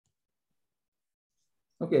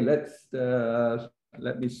Okay,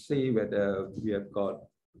 let me see whether we have got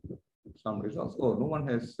some results. Oh, no one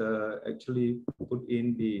has actually put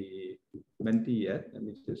in the Menti yet. Let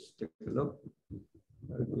me just take a look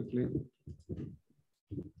very quickly.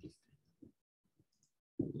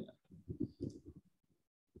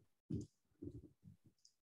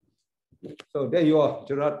 Yeah. So there you are,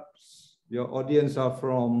 Gerard. Your audience are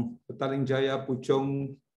from Petaling Jaya,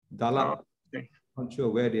 Puchong, Dalam. Oh, okay. Not sure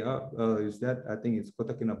where they are. Is that? I think it's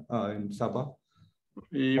Kota Kinabalu in Sabah.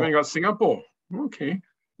 You even got Singapore. Okay.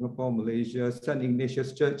 Singapore, Malaysia, St.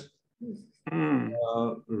 Ignatius Church. Mm.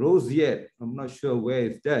 Rosiette, I'm not sure where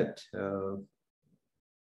is that.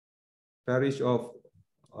 Parish of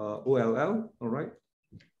OLL, all right.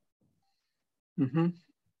 Mm-hmm.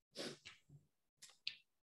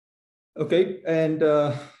 Okay, and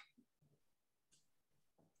so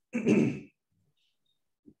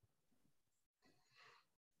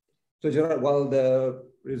Gerard, while the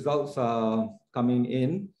results are coming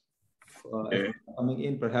in,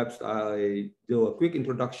 perhaps I do a quick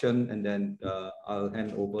introduction and then I'll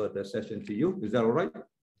hand over the session to you. Is that all right?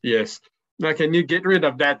 Yes. Now, can you get rid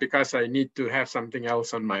of that because I need to have something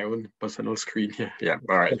else on my own personal screen here? Yeah.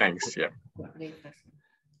 All right. Thanks. Yeah.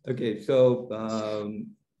 Okay. So,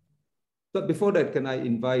 but before that, can I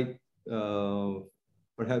invite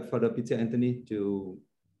perhaps Father Peter Anthony to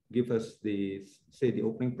give us the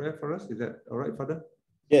opening prayer for us? Is that all right, Father?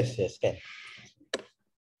 Yes, can.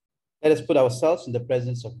 Let us put ourselves in the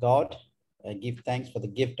presence of God and give thanks for the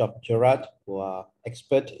gift of Gerard, who are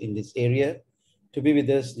expert in this area, to be with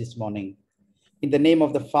us this morning. In the name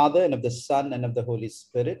of the Father, and of the Son, and of the Holy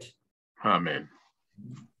Spirit. Amen.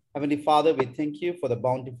 Heavenly Father, we thank you for the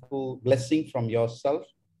bountiful blessing from yourself,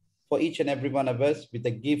 for each and every one of us, with the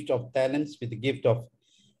gift of talents, with the gift of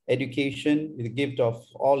education, with the gift of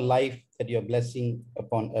all life that you're blessing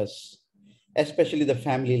upon us, especially the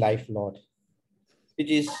family life, Lord. It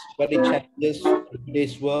is very challenges in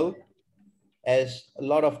today's world, as a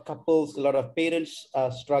lot of couples, a lot of parents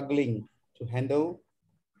are struggling to handle,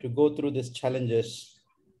 to go through these challenges.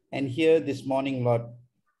 And here this morning, Lord,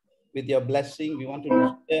 with your blessing, we want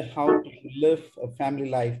to hear how to live a family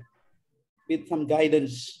life with some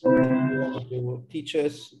guidance. You wanted to teach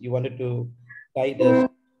us, you wanted to guide us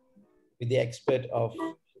with the expert of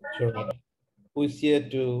Gerard, who is here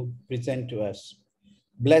to present to us.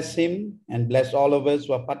 Bless him and bless all of us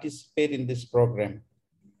who are participate in this program,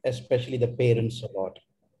 especially the parents, Lord.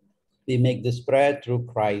 We make this prayer through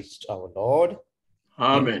Christ our Lord.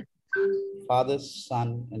 Amen. Father,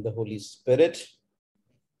 Son, and the Holy Spirit.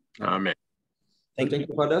 Amen. Thank you,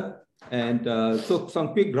 Father. And so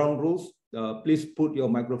some quick ground rules. Please put your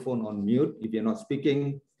microphone on mute if you're not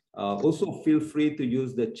speaking. Also, feel free to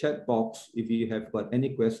use the chat box if you have got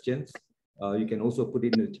any questions. You can also put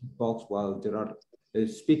it in the chat box while Gerard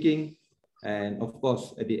is speaking. And of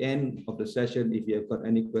course, at the end of the session, if you have got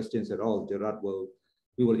any questions at all,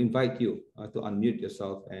 we will invite you to unmute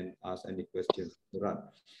yourself and ask any questions, Gerard.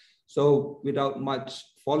 So without much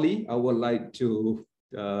folly, I would like to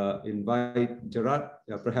invite Gerard.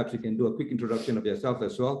 Perhaps you can do a quick introduction of yourself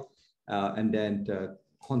as well, and then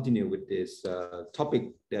continue with this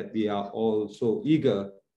topic that we are all so eager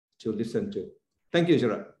to listen to. Thank you,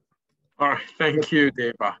 Gerard. All right. Thank you,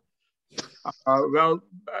 Deva.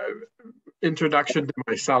 Introduction to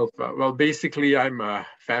myself. Well, basically, I'm a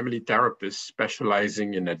family therapist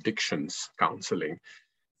specializing in addictions counseling.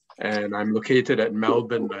 And I'm located at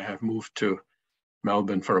Melbourne. I have moved to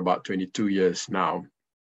Melbourne for about 22 years now.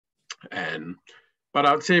 But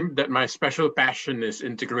I'd say that my special passion is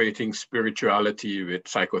integrating spirituality with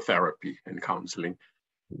psychotherapy and counseling.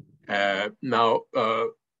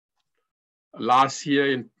 Last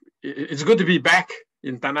year, it's good to be back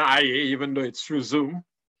in Tanah Air, even though it's through Zoom,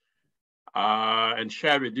 and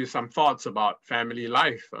share with you some thoughts about family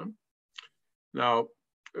life. Now,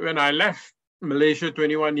 when I left Malaysia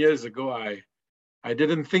 21 years ago, I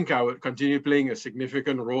didn't think I would continue playing a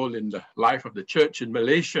significant role in the life of the church in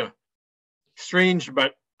Malaysia. Strange,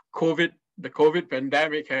 but the COVID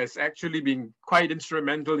pandemic has actually been quite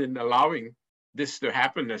instrumental in allowing this to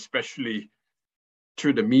happen, especially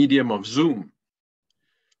through the medium of Zoom.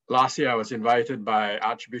 Last year, I was invited by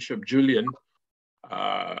Archbishop Julian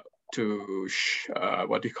to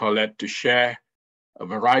share a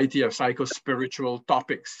variety of psycho-spiritual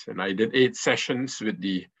topics. And I did 8 sessions with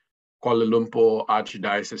the Kuala Lumpur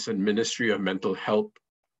Archdiocesan Ministry of Mental Health,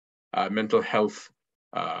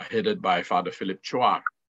 headed by Father Philip Chua.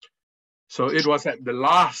 So it was at the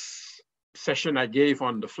last session I gave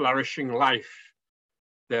on the flourishing life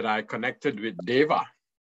that I connected with Deva.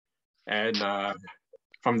 And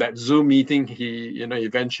from that Zoom meeting, he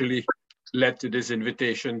eventually led to this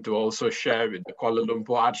invitation to also share with the Kuala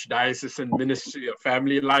Lumpur Archdiocesan Ministry of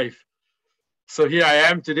Family Life. So here I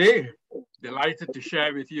am today, delighted to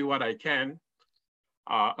share with you what I can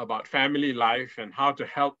about family life and how to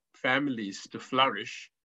help families to flourish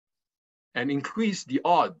and increase the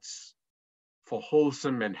odds for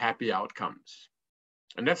wholesome and happy outcomes.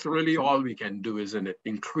 And that's really all we can do, isn't it?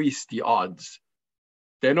 Increase the odds.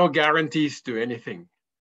 There are no guarantees to anything.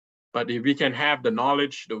 But if we can have the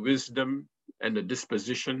knowledge, the wisdom, and the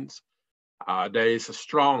dispositions, there is a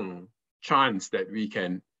strong chance that we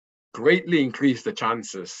can greatly increase the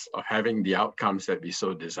chances of having the outcomes that we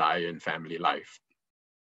so desire in family life.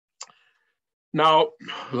 Now,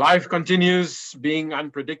 life continues being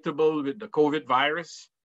unpredictable with the COVID virus.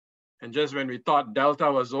 And just when we thought Delta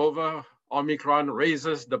was over, Omicron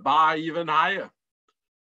raises the bar even higher.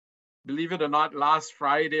 Believe it or not, last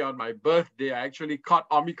Friday on my birthday, I actually caught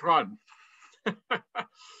Omicron.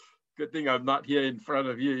 Good thing I'm not here in front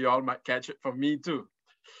of you. You all might catch it from me too.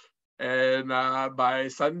 And by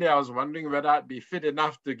Sunday, I was wondering whether I'd be fit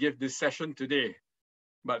enough to give this session today.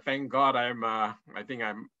 But thank God I think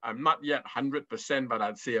I'm not yet 100%, but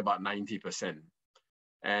I'd say about 90%.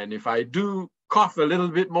 And if I do cough a little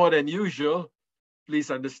bit more than usual, please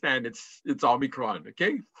understand it's Omicron,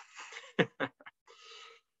 okay?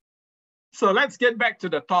 So let's get back to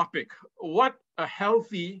the topic. What a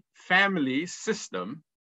healthy family system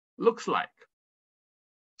looks like.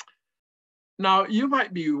 Now, you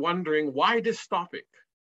might be wondering why this topic?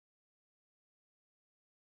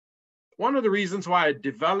 One of the reasons why I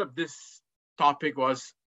developed this topic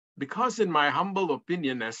was because, in my humble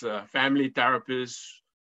opinion, as a family therapist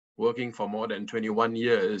working for more than 21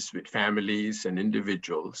 years with families and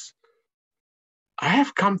individuals, I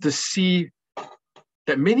have come to see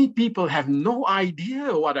that many people have no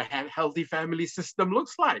idea what a healthy family system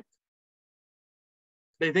looks like.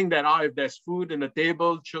 They think that, if there's food on the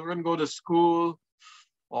table, children go to school,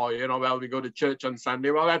 or, well, we go to church on Sunday,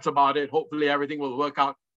 well, that's about it. Hopefully everything will work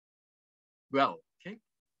out well, okay?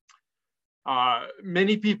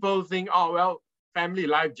 Many people think, well, family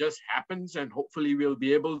life just happens and hopefully we'll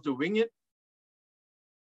be able to wing it.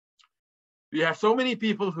 We have so many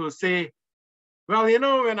people who say, well,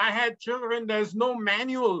 when I had children, there's no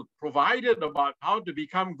manual provided about how to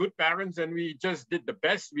become good parents, and we just did the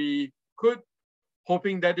best we could,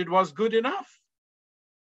 hoping that it was good enough.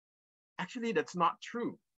 Actually, that's not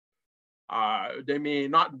true. There may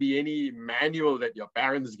not be any manual that your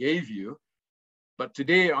parents gave you, but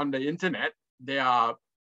today on the internet,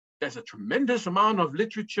 there's a tremendous amount of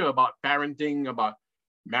literature about parenting, about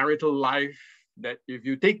marital life, that if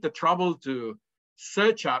you take the trouble to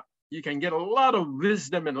search up, you can get a lot of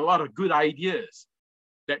wisdom and a lot of good ideas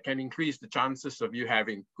that can increase the chances of you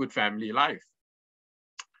having good family life.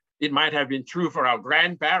 It might have been true for our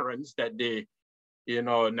grandparents that they,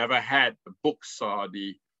 never had the books or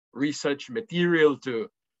the research material to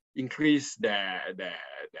increase their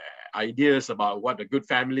ideas about what a good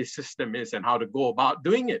family system is and how to go about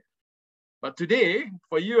doing it. But today,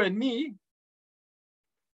 for you and me,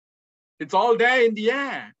 it's all there in the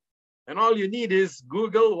air. And all you need is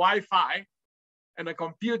Google, Wi-Fi, and a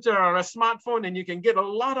computer or a smartphone, and you can get a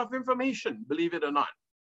lot of information, believe it or not.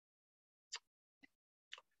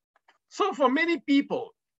 So for many people,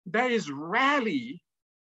 there is rarely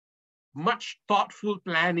much thoughtful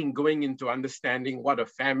planning going into understanding what a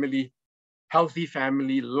healthy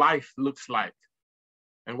family life looks like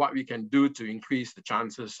and what we can do to increase the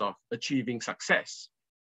chances of achieving success.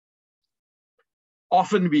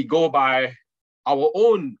 Often we go by our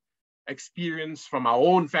own experience from our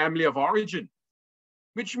own family of origin,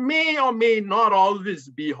 which may or may not always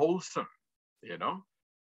be wholesome,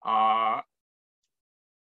 I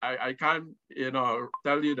can't,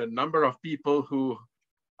 tell you the number of people who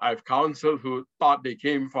I've counseled who thought they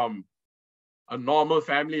came from a normal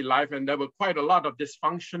family life, and there were quite a lot of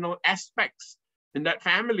dysfunctional aspects in that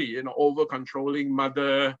family, over-controlling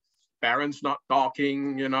mother, parents not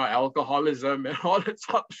talking, alcoholism and all that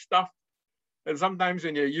sort of stuff. And sometimes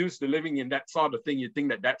when you're used to living in that sort of thing, you think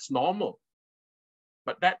that that's normal.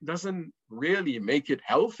 But that doesn't really make it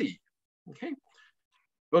healthy, okay?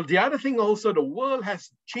 Well, the other thing also, the world has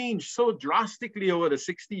changed so drastically over the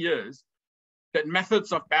 60 years that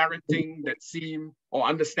methods of parenting that seem, or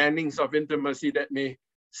understandings of intimacy that may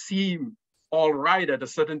seem all right at a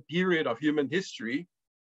certain period of human history,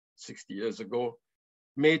 60 years ago,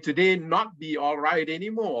 may today not be all right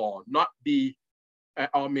anymore, not be,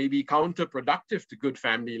 or maybe counterproductive to good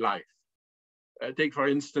family life. Take, for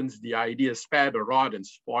instance, the idea, spare the rod and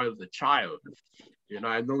spoil the child.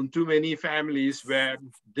 I've known too many families where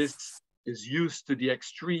this is used to the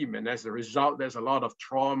extreme. And as a result, there's a lot of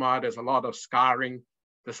trauma, there's a lot of scarring,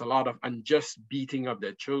 there's a lot of unjust beating of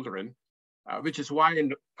their children, which is why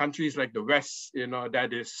in countries like the West, that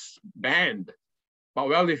is banned. But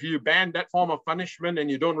well, if you ban that form of punishment and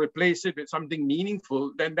you don't replace it with something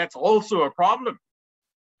meaningful, then that's also a problem.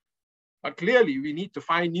 But clearly, we need to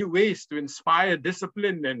find new ways to inspire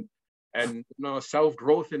discipline and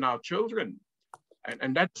self-growth in our children.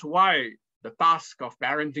 And that's why the task of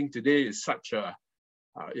parenting today is such a,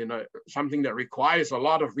 something that requires a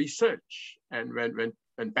lot of research. And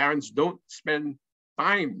when parents don't spend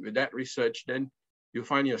time with that research, then you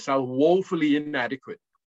find yourself woefully inadequate.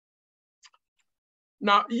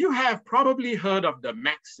 Now, you have probably heard of the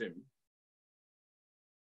maxim,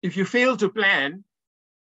 if you fail to plan,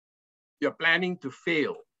 you're planning to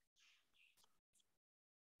fail.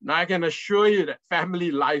 Now, I can assure you that family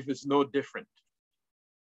life is no different.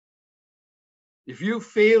 If you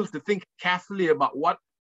fail to think carefully about what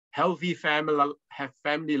healthy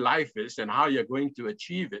family life is and how you're going to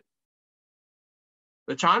achieve it,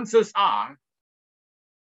 the chances are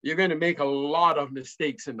you're going to make a lot of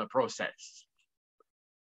mistakes in the process.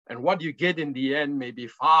 And what you get in the end may be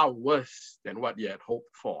far worse than what you had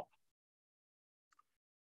hoped for.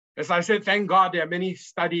 As I said, thank God there are many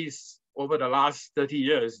studies over the last 30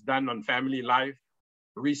 years done on family life,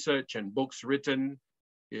 research and books written.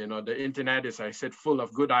 The internet, as I said, full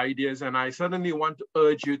of good ideas. And I certainly want to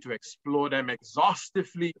urge you to explore them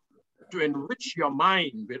exhaustively, to enrich your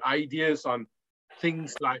mind with ideas on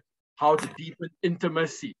things like how to deepen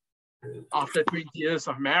intimacy after 20 years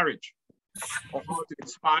of marriage, or how to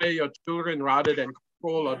inspire your children rather than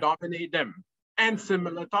control or dominate them, and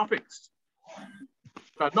similar topics.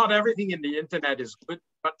 But not everything in the internet is good,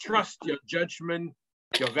 but trust your judgment,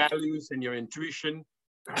 your values, and your intuition.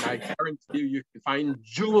 And I guarantee you can find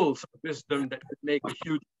jewels of wisdom that could make a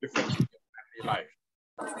huge difference in your family life.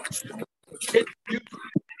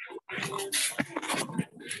 I'm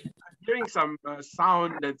hearing some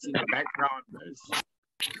sound that's in the background.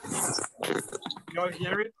 You all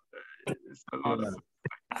hear it? It's a lot of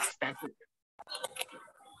static.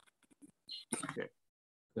 Okay.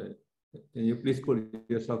 Can you please put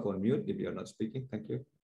yourself on mute if you're not speaking? Thank you.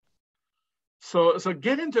 So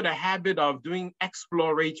get into the habit of doing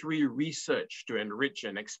exploratory research to enrich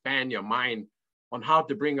and expand your mind on how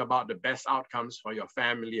to bring about the best outcomes for your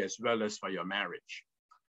family as well as for your marriage.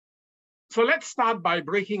 So let's start by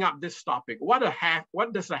breaking up this topic. What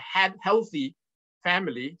does a healthy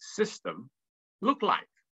family system look like?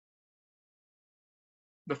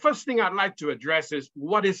 The first thing I'd like to address is,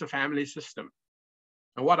 what is a family system?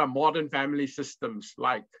 And what are modern family systems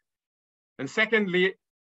like? And secondly,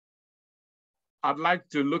 I'd like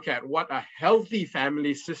to look at what a healthy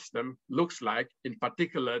family system looks like, in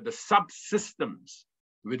particular, the subsystems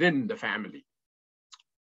within the family.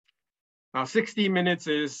 Now, 60 minutes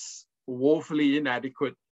is woefully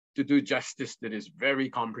inadequate to do justice to this very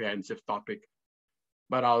comprehensive topic,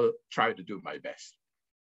 but I'll try to do my best.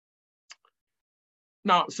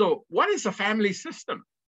 Now, so what is a family system?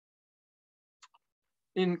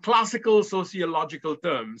 In classical sociological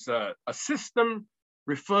terms, a system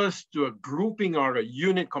refers to a grouping or a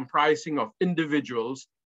unit comprising of individuals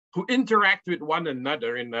who interact with one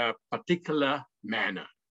another in a particular manner.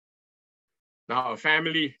 Now, a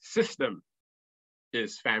family system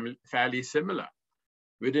is fairly similar.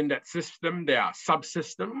 Within that system, there are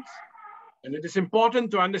subsystems, and it is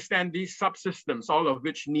important to understand these subsystems, all of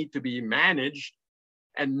which need to be managed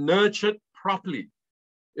and nurtured properly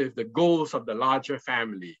if the goals of the larger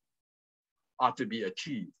family are to be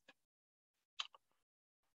achieved.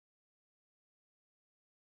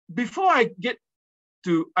 Before I get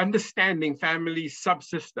to understanding family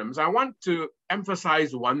subsystems, I want to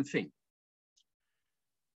emphasize one thing.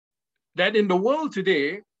 That in the world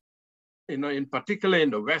today, in particular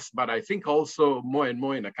in the West, but I think also more and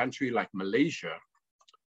more in a country like Malaysia,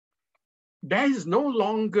 there is no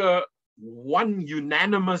longer one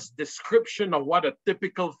unanimous description of what a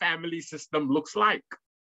typical family system looks like.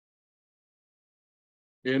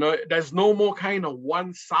 There's no more kind of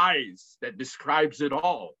one size that describes it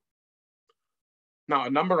all. Now, a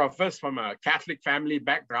number of us from a Catholic family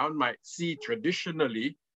background might see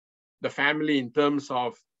traditionally the family in terms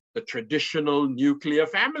of the traditional nuclear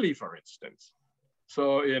family, for instance.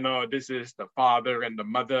 So, this is the father and the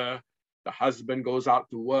mother, the husband goes out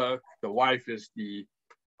to work, the wife is the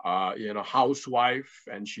housewife,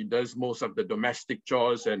 and she does most of the domestic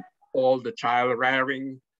chores and all the child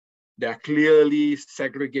rearing. There are clearly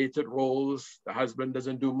segregated roles. The husband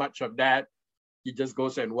doesn't do much of that. He just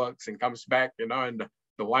goes and works and comes back, and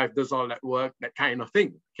the wife does all that work, that kind of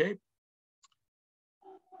thing, okay?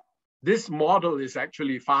 this model is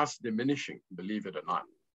actually fast diminishing, believe it or not.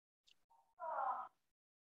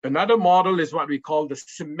 Another model is what we call the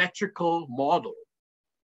symmetrical model.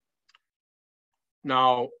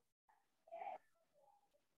 Now,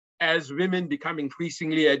 as women become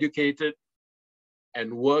increasingly educated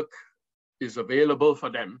and work is available for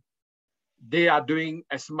them, they are doing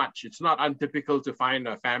as much. It's not untypical to find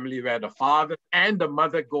a family where the father and the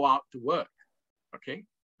mother go out to work, okay?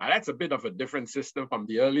 Now that's a bit of a different system from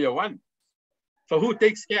the earlier one. So who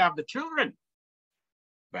takes care of the children?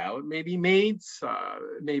 Well, maybe maids,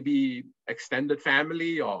 maybe extended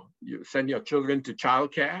family, or you send your children to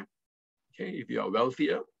childcare, okay, if you're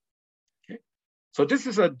wealthier, okay? So this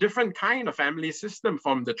is a different kind of family system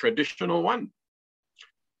from the traditional one.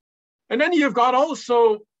 And then you've got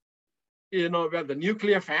also, you know, well, the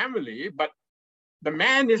nuclear family, but the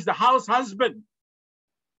man is the house husband.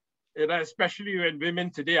 You know, especially when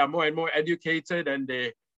women today are more and more educated and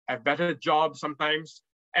they have better jobs sometimes,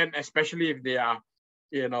 and especially if they are,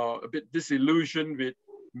 you know, a bit disillusioned with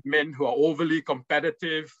men who are overly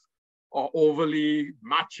competitive or overly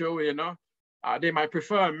macho, you know, they might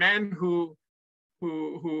prefer a man who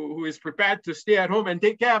is prepared to stay at home and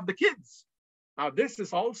take care of the kids. Now, this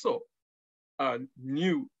is also a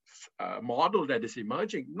new model that is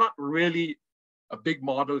emerging. Not really a big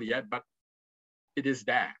model yet, but it is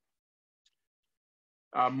there.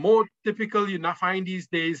 More typical you now find these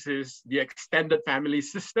days is the extended family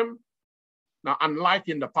system. Now, unlike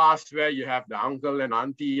in the past where you have the uncle and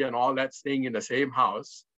auntie and all that staying in the same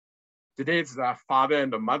house, today it's the father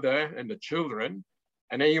and the mother and the children.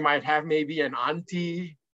 And then you might have maybe an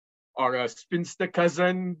auntie or a spinster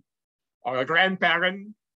cousin or a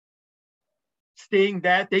grandparent staying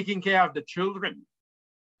there, taking care of the children.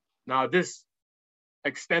 Now, this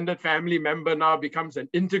extended family member now becomes an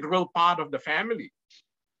integral part of the family.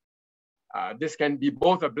 This can be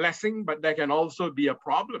both a blessing, but there can also be a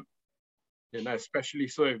problem. You know, especially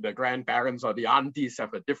so if the grandparents or the aunties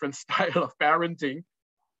have a different style of parenting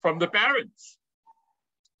from the parents.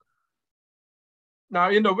 Now,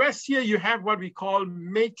 in the West here, you have what we call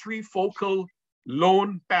matrifocal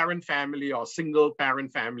lone parent family or single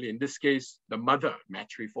parent family. In this case, the mother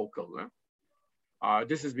matrifocal.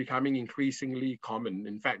 This is becoming increasingly common.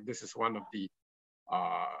 In fact, this is one of the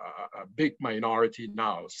a big minority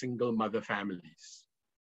now, single mother families.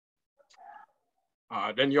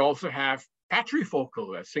 Then you also have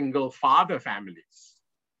patrifocal, single father families,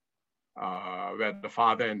 where the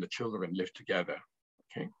father and the children live together,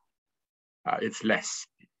 okay? It's less.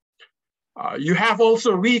 You have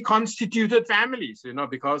also reconstituted families, you know,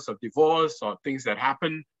 because of divorce or things that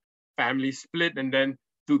happen, families split, and then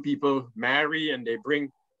two people marry and they bring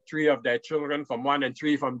 3 of their children from one and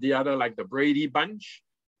 3 from the other, like the Brady Bunch.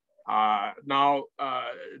 Now,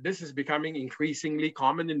 this is becoming increasingly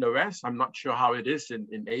common in the West. I'm not sure how it is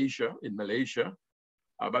in Asia, in Malaysia,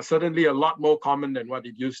 but certainly a lot more common than what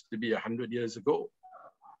it used to be 100 years ago.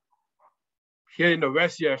 Here in the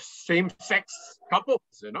West, you have same-sex couples,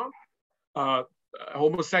 you know,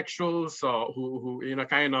 homosexuals who, you know,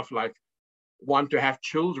 kind of like want to have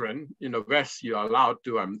children. In the West, you're allowed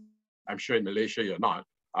to. I'm sure in Malaysia, you're not.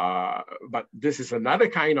 But this is another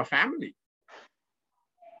kind of family.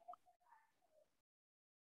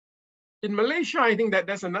 In Malaysia, I think that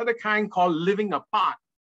there's another kind called living apart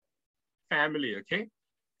family, okay?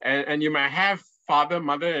 And you might have father,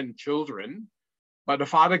 mother, and children, but the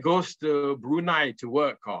father goes to Brunei to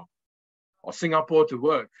work or Singapore to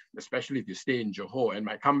work, especially if you stay in Johor, and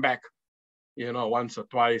might come back, you know, once or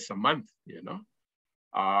twice a month, you know?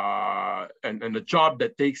 And the job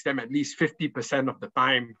that takes them at least 50% of the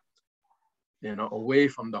time, you know, away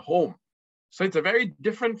from the home. So it's a very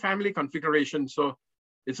different family configuration. So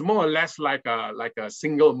it's more or less like a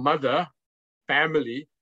single mother family,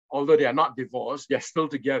 although they are not divorced, they're still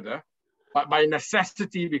together. But by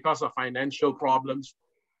necessity, because of financial problems,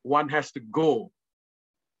 one has to go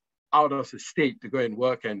out of the state to go and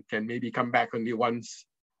work and can maybe come back only once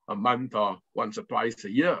a month or once or twice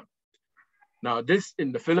a year. Now, this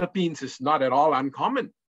in the Philippines is not at all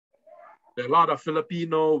uncommon. There are a lot of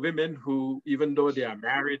Filipino women who, even though they are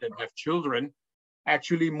married and have children,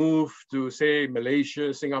 actually move to, say,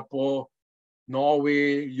 Malaysia, Singapore,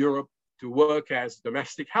 Norway, Europe to work as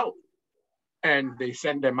domestic help. And they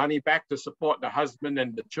send their money back to support the husband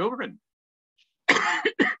and the children.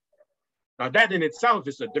 Now, that in itself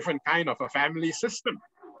is a different kind of a family system.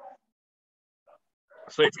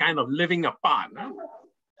 So it's kind of living apart. Huh?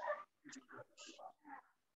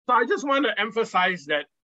 So I just want to emphasize that,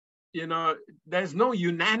 you know, there's no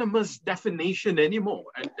unanimous definition anymore.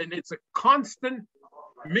 And it's a constant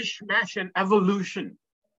mishmash and evolution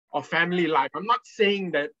of family life. I'm not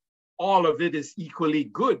saying that all of it is equally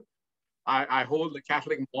good. I hold the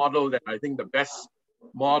Catholic model that I think the best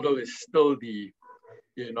model is still the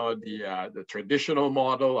traditional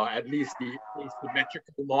model, or at least the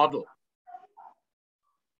asymmetrical model.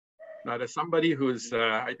 Now, there's somebody who's,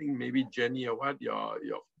 I think maybe Jenny or what,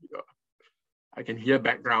 I can hear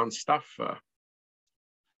background stuff.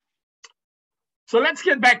 So let's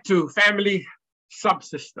get back to family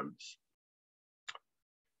subsystems.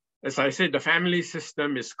 As I said, the family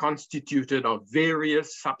system is constituted of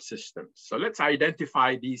various subsystems. So let's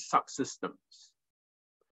identify these subsystems.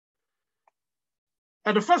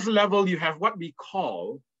 At the first level, you have what we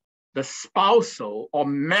call the spousal or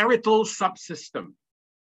marital subsystem.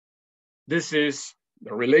 This is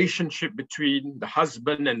the relationship between the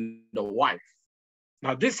husband and the wife.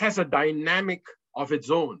 Now, this has a dynamic of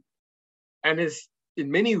its own and is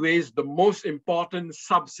in many ways the most important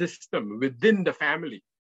subsystem within the family.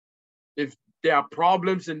 If there are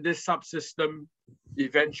problems in this subsystem,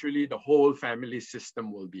 eventually the whole family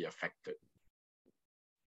system will be affected.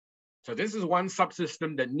 So this is one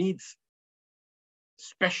subsystem that needs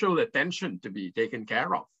special attention to be taken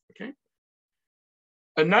care of, okay?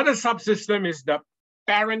 Another subsystem is the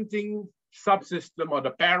parenting subsystem, or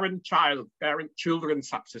the parent-children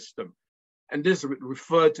subsystem. And this would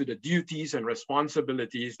refer to the duties and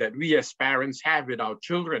responsibilities that we as parents have with our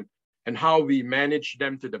children and how we manage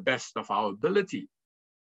them to the best of our ability.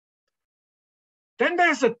 Then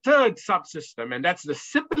there's a third subsystem, and that's the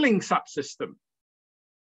sibling subsystem.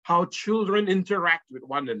 How children interact with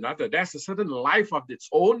one another. There's a certain life of its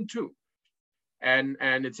own too. And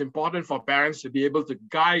it's important for parents to be able to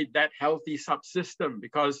guide that healthy subsystem,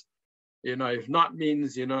 because, if not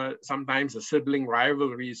means, sometimes the sibling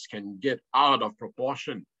rivalries can get out of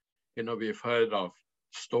proportion. We've heard of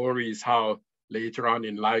stories how later on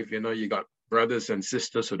in life, you got brothers and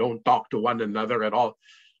sisters who don't talk to one another at all,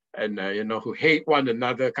 and, who hate one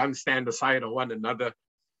another, can't stand the sight of one another.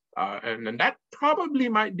 And that probably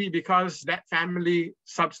might be because that family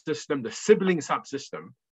subsystem, the sibling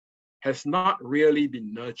subsystem, has not really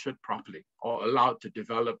been nurtured properly or allowed to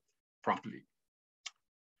develop properly.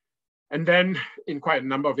 And then in quite a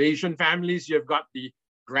number of Asian families, you've got the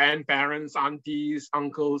grandparents, aunties,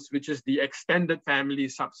 uncles, which is the extended family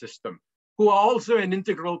subsystem, who are also an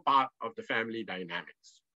integral part of the family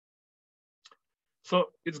dynamics. So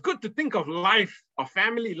it's good to think of life, of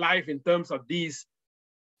family life, in terms of these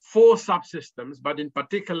 4 subsystems, but in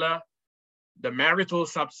particular, the marital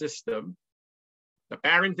subsystem, the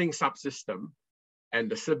parenting subsystem, and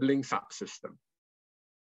the sibling subsystem.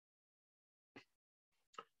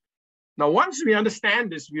 Now, once we understand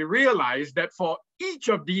this, we realize that for each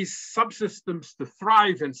of these subsystems to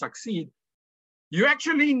thrive and succeed, you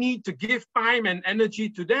actually need to give time and energy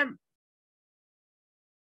to them.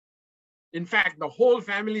 In fact, the whole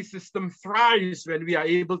family system thrives when we are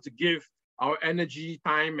able to give our energy,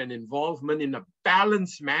 time, and involvement in a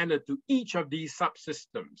balanced manner to each of these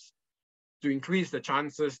subsystems to increase the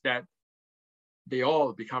chances that they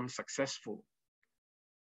all become successful.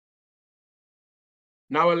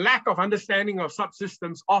 Now, a lack of understanding of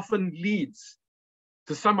subsystems often leads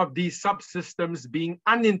to some of these subsystems being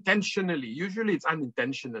unintentionally, usually it's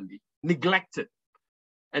unintentionally, neglected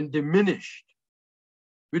and diminished,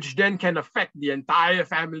 which then can affect the entire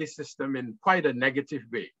family system in quite a negative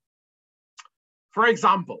way. For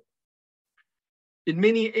example, in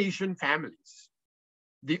many Asian families,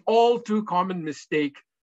 the all too common mistake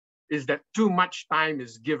is that too much time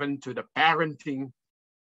is given to the parenting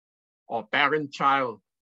or parent-child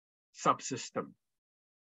subsystem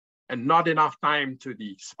and not enough time to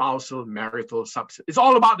the spousal marital subsystem. It's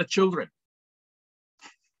all about the children.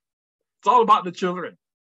 It's all about the children,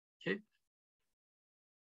 okay?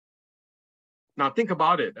 Now think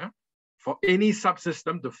about it. For any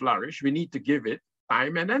subsystem to flourish, we need to give it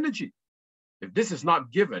time and energy. If this is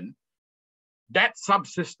not given, that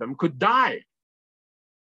subsystem could die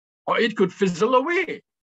or it could fizzle away.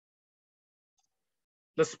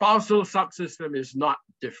 The spousal subsystem is not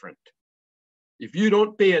different. If you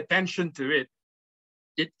don't pay attention to it,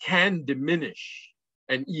 it can diminish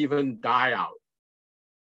and even die out.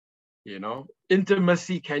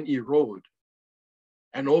 Intimacy can erode.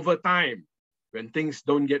 And over time, when things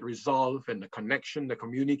don't get resolved and the connection, the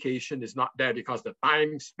communication is not there because the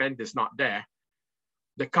time spent is not there,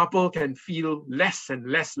 the couple can feel less and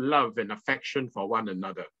less love and affection for one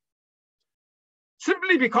another,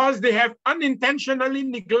 simply because they have unintentionally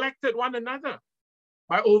neglected one another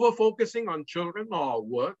by over-focusing on children or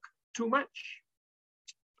work too much.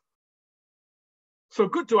 So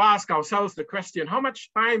good to ask ourselves the question, how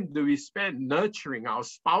much time do we spend nurturing our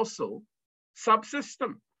spousal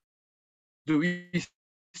subsystem? Do we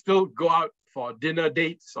still go out for dinner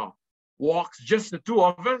dates or walks, just the two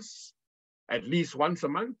of us, at least once a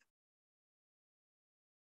month?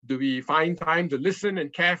 Do we find time to listen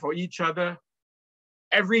and care for each other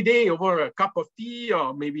every day over a cup of tea,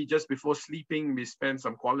 or maybe just before sleeping, we spend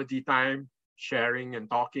some quality time sharing and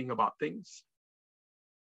talking about things?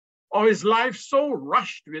 Or is life so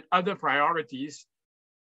rushed with other priorities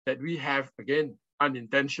that we have, again,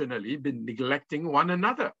 unintentionally been neglecting one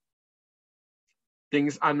another?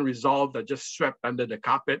 Things unresolved are just swept under the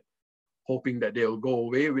carpet, hoping that they'll go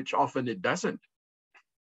away, which often it doesn't.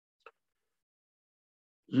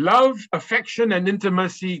 Love, affection, and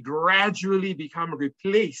intimacy gradually become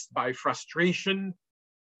replaced by frustration,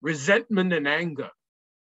 resentment, and anger.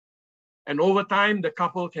 And over time, the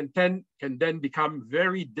couple can then become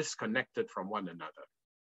very disconnected from one another.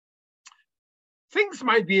 Things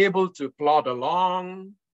might be able to plod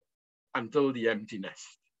along until the empty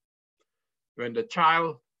nest. When the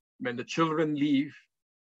children leave,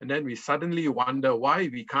 and then we suddenly wonder why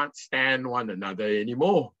we can't stand one another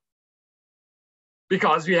anymore.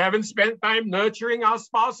 Because we haven't spent time nurturing our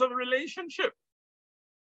spousal relationship.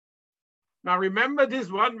 Now remember this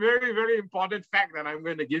one very, very important fact that I'm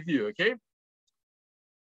going to give you, okay?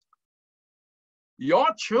 Your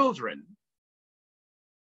children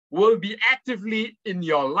will be actively in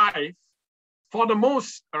your life for the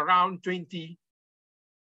most around 20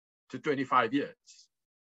 to 25 years.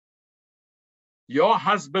 Your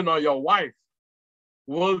husband or your wife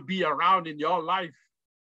will be around in your life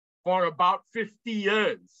for about 50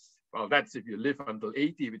 years. Well, that's if you live until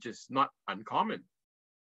 80, which is not uncommon.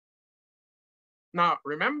 Now,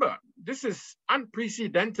 remember, this is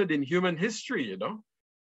unprecedented in human history, you know.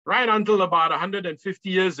 Right until about 150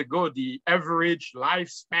 years ago, the average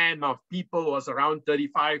lifespan of people was around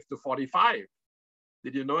 35 to 45.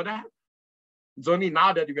 Did you know that? It's only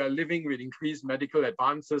now that we are living with increased medical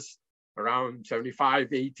advances, around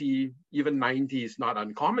 75, 80, even 90 is not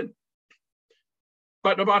uncommon.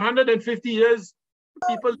 But about 150 years,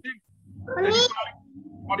 people lived 35,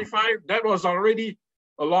 45, that was already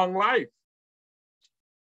a long life.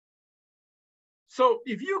 So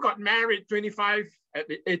if you got married at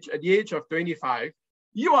the age of 25,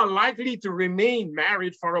 you are likely to remain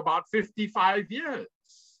married for about 55 years.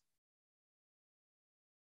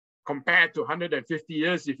 Compared to 150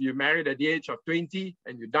 years, if you married at the age of 20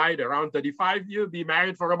 and you died around 35, you'll be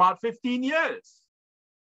married for about 15 years.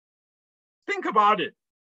 Think about it,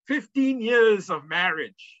 15 years of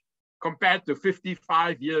marriage compared to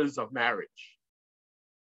 55 years of marriage.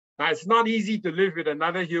 Now, it's not easy to live with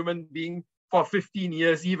another human being for 15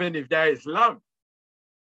 years, even if there is love.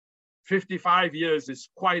 55 years is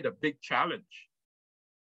quite a big challenge,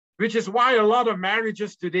 which is why a lot of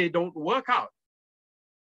marriages today don't work out.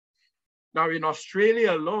 Now, in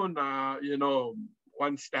Australia alone,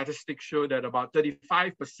 one statistic showed that about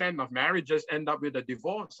 35% of marriages end up with a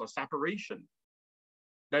divorce or separation.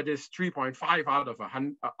 That is 3.5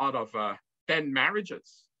 out of 10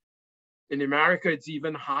 marriages. In America, it's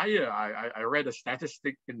even higher. I read a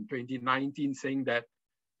statistic in 2019 saying that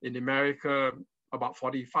in America, about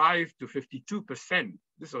 45 to 52%,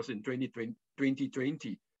 this was in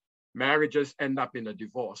 2020, marriages end up in a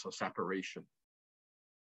divorce or separation.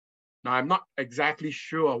 Now, I'm not exactly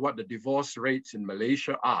sure what the divorce rates in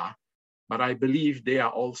Malaysia are, but I believe they are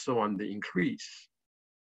also on the increase.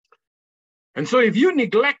 And so if you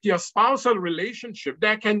neglect your spousal relationship,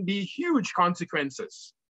 there can be huge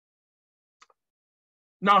consequences.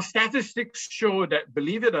 Now, statistics show that,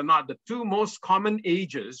 believe it or not, the two most common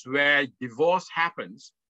ages where divorce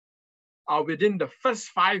happens are within the first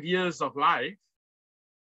 5 years of life,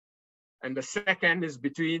 and the second is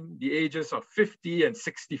between the ages of 50 and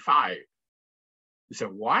 65. You say,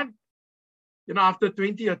 what? You know, after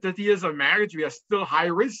 20 or 30 years of marriage, we are still high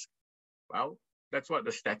risk. Well, that's what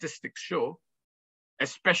the statistics show,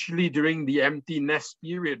 especially during the empty nest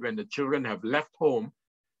period when the children have left home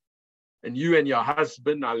and you and your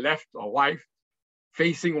husband are left, or wife,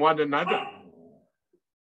 facing one another.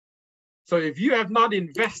 So if you have not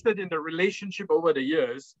invested in the relationship over the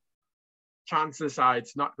years, chances are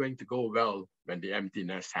it's not going to go well when the empty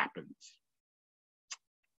nest happens.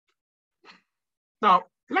 Now,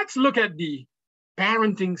 let's look at the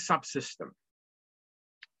parenting subsystem.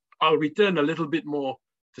 I'll return a little bit more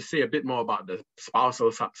to say a bit more about the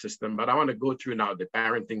spousal subsystem, but I want to go through now the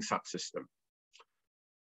parenting subsystem.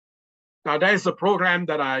 Now, there's a program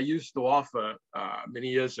that I used to offer many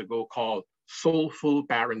years ago called Soulful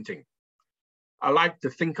Parenting. I like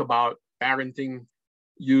to think about parenting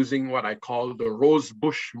using what I call the rose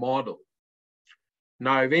bush model.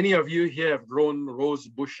 Now, if any of you here have grown rose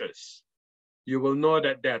bushes, you will know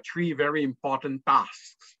that there are three very important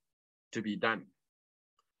tasks to be done.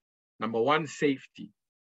 Number one, safety.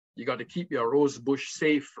 You got to keep your rose bush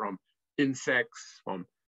safe from insects, from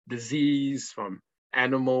disease, from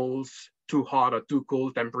animals, too hot or too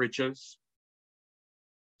cold temperatures.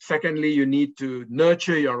 Secondly, you need to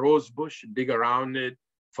nurture your rose bush, dig around it,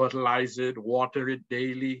 fertilize it, water it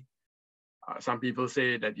daily. Some people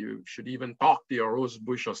say that you should even talk to your rose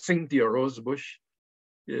bush or sing to your rose bush.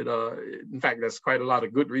 In fact, there's quite a lot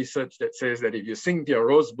of good research that says that if you sing to your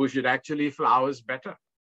rose bush, it actually flowers better.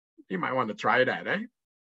 You might want to try that, eh?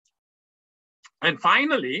 And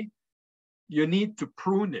finally, you need to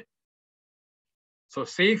prune it. So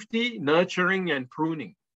safety, nurturing, and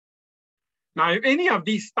pruning. Now, if any of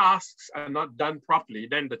these tasks are not done properly,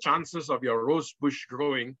 then the chances of your rose bush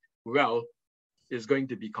growing well is going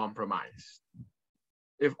to be compromised.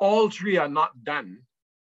 If all three are not done,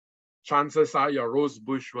 chances are your rose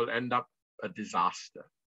bush will end up a disaster.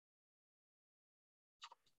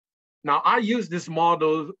 Now, I use this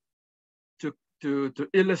model to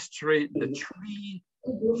illustrate the three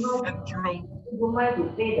central.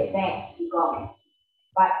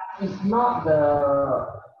 But it's not the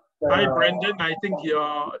Hi, Brendan. I think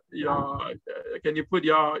can you put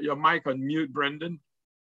your mic on mute, Brendan?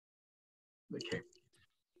 Okay.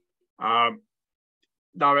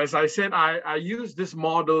 Now, as I said, I use this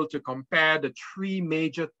model to compare the three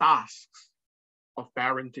major tasks of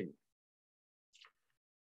parenting.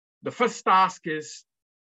 The first task is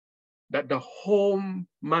that the home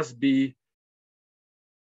must be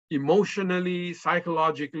emotionally,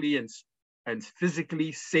 psychologically, and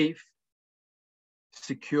physically safe,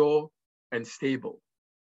 secure, and stable.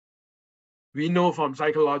 We know from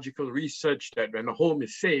psychological research that when a home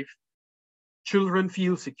is safe, children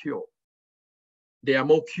feel secure. They are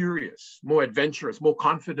more curious, more adventurous, more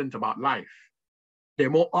confident about life. They're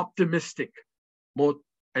more optimistic,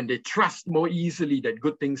 and they trust more easily that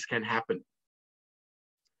good things can happen.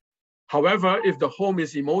 However, if the home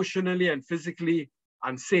is emotionally and physically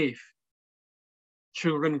unsafe,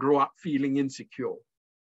 children grow up feeling insecure,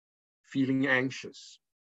 feeling anxious,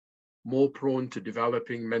 more prone to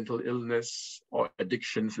developing mental illness or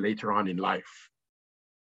addictions later on in life.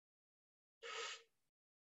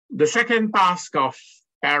 The second task of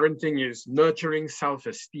parenting is nurturing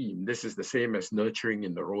self-esteem. This is the same as nurturing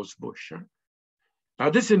in the rose bush. Now,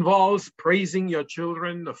 this involves praising your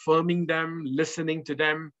children, affirming them, listening to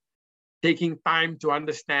them, taking time to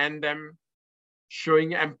understand them,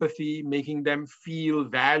 showing empathy, making them feel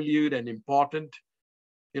valued and important.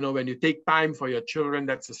 When you take time for your children,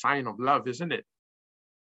 that's a sign of love, isn't it?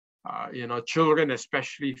 Children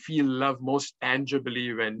especially feel love most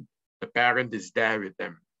tangibly when the parent is there with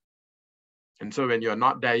them. And so when you're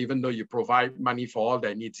not there, even though you provide money for all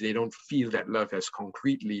their needs, they don't feel that love as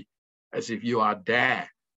concretely as if you are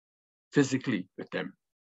there physically with them.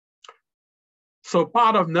 So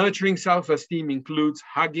part of nurturing self-esteem includes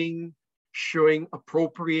hugging, showing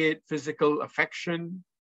appropriate physical affection.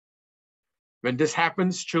 When this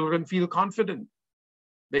happens, children feel confident.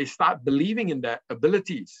 They start believing in their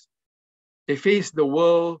abilities. They face the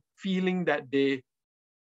world feeling that they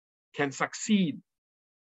can succeed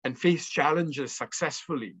and face challenges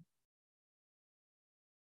successfully.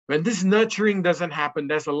 When this nurturing doesn't happen,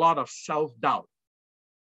 there's a lot of self-doubt.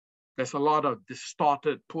 There's a lot of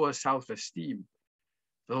distorted, poor self-esteem.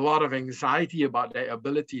 There's a lot of anxiety about their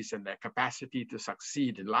abilities and their capacity to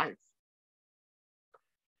succeed in life.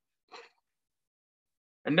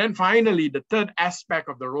 And then finally, the third aspect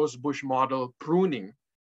of the rosebush model, pruning,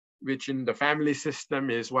 which in the family system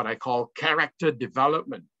is what I call character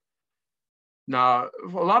development. Now, a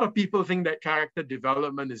lot of people think that character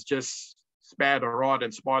development is just spare the rod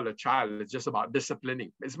and spoil the child. It's just about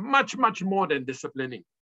disciplining. It's much, much more than disciplining.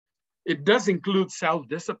 It does include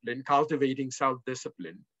self-discipline, cultivating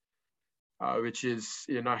self-discipline, which is,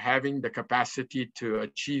 having the capacity to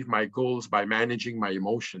achieve my goals by managing my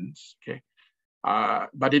emotions, okay?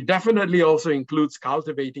 But it definitely also includes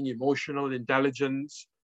cultivating emotional intelligence,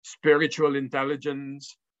 spiritual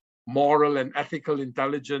intelligence, moral and ethical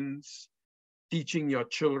intelligence, teaching your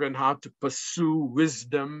children how to pursue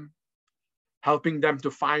wisdom, helping them to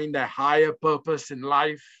find their higher purpose in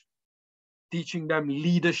life, teaching them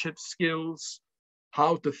leadership skills,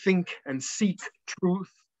 how to think and seek truth,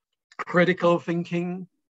 critical thinking,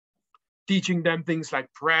 teaching them things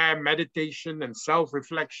like prayer, meditation, and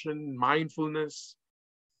self-reflection, mindfulness.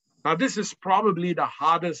 Now, this is probably the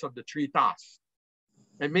hardest of the three tasks,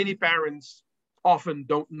 and many parents often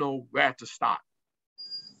don't know where to start.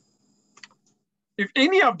 If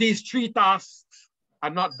any of these three tasks are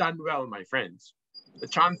not done well, my friends, the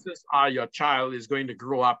chances are your child is going to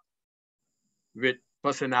grow up with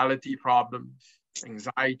personality problems,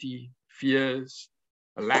 anxiety, fears,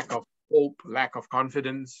 a lack of hope, lack of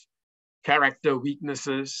confidence, character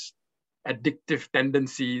weaknesses, addictive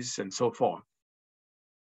tendencies, and so forth.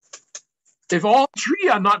 If all three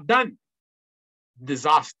are not done,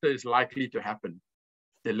 disaster is likely to happen.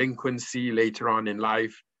 Delinquency later on in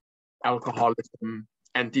life, alcoholism,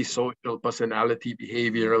 antisocial personality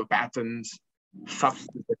behavioral patterns,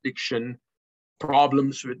 substance addiction,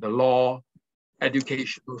 problems with the law,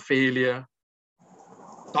 educational failure,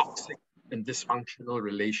 toxic and dysfunctional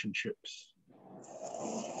relationships.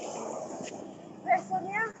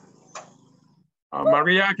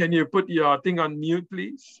 Maria, can you put your thing on mute,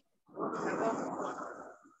 please?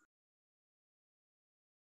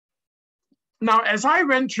 Now, as I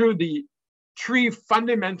went through the 3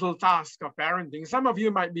 fundamental tasks of parenting, some of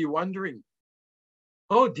you might be wondering,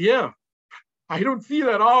 oh dear, I don't feel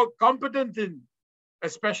at all competent in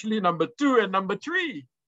especially number 2 and number 3.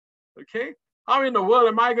 Okay, how in the world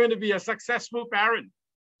am I going to be a successful parent?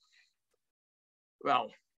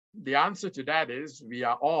 Well, the answer to that is we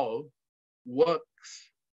are all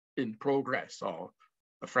works in progress, or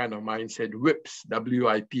a friend of mine said WIPs,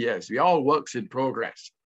 W-I-P-S. We all works in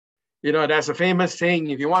progress. You know, there's a famous saying,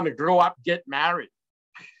 if you want to grow up, get married.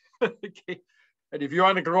 Okay. And if you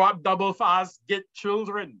want to grow up double fast, get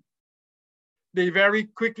children. They very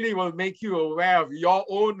quickly will make you aware of your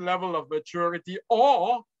own level of maturity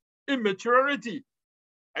or immaturity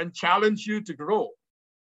and challenge you to grow.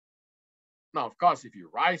 Now, of course, if you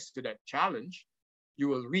rise to that challenge, you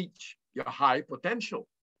will reach your high potential,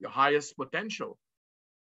 your highest potential.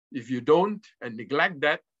 If you don't and neglect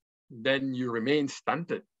that, then you remain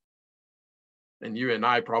stunted. And you and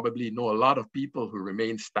I probably know a lot of people who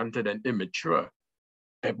remain stunted and immature.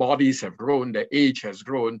 Their bodies have grown, their age has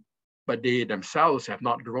grown, but they themselves have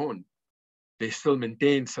not grown. They still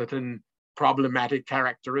maintain certain problematic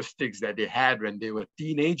characteristics that they had when they were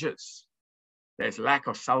teenagers. There's lack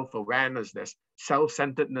of self-awareness, there's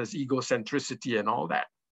self-centeredness, egocentricity, and all that.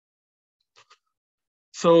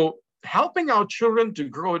 So helping our children to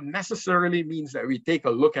grow necessarily means that we take a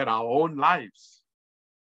look at our own lives,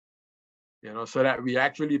 you know, so that we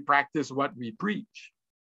actually practice what we preach.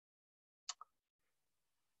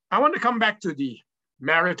 I want to come back to the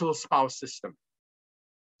marital spouse system.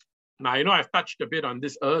 Now, I know I've touched a bit on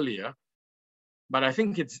this earlier, but I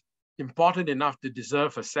think it's important enough to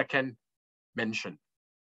deserve a second mention.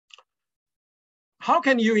 How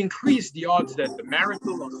can you increase the odds that the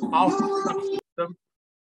marital or spousal system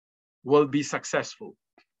will be successful?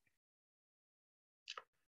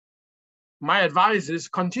 My advice is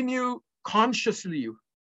continue consciously,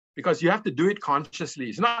 because you have to do it consciously.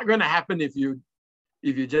 It's not going to happen if you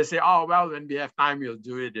just say, oh, well, when we have time, we'll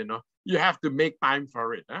do it, you know. You have to make time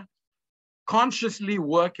for it. Huh? Consciously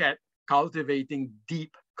work at cultivating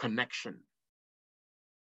deep connection.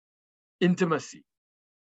 Intimacy.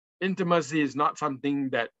 Intimacy is not something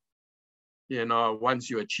that, you know,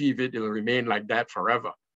 once you achieve it, it'll remain like that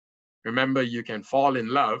forever. Remember, you can fall in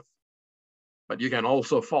love, but you can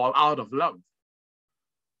also fall out of love.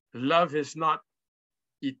 Love is not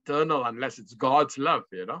eternal unless it's God's love,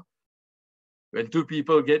 you know. When two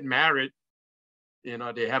people get married, you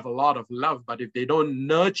know, they have a lot of love, but if they don't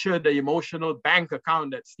nurture the emotional bank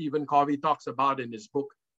account that Stephen Covey talks about in his book,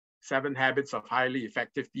 7 Habits of Highly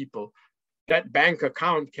Effective People, that bank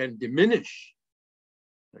account can diminish,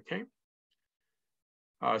 okay?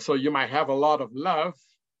 So you might have a lot of love,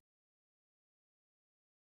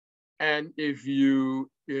 and if you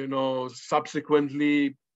know,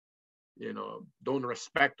 subsequently, you know, don't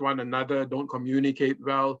respect one another, don't communicate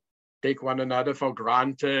well, take one another for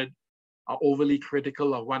granted, are overly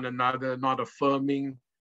critical of one another, not affirming,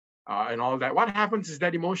 and all that. What happens is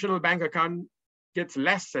that emotional bank account gets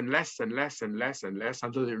less and less and less and less and less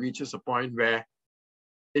until it reaches a point where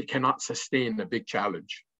it cannot sustain a big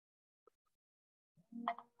challenge.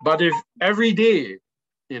 But if every day,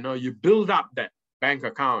 you know, you build up that bank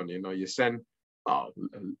account, you know, you send,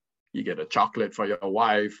 you get a chocolate for your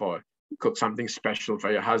wife, or cook something special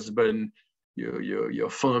for your husband, you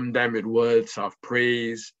affirm them with words of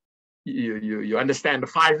praise, you understand the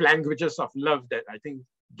 5 languages of love that I think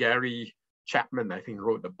Gary Chapman, I think,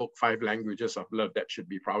 wrote the book 5 Languages of Love. That should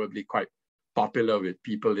be probably quite popular with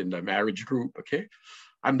people in the marriage group, okay?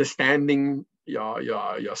 Understanding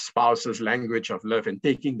your spouse's language of love and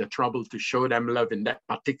taking the trouble to show them love in that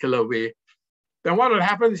particular way. Then what will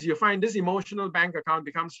happen is you find this emotional bank account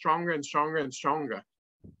becomes stronger and stronger and stronger.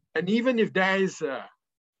 And even if there is a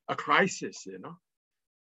crisis, you know,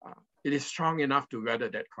 it is strong enough to weather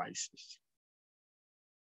that crisis.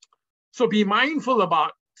 So be mindful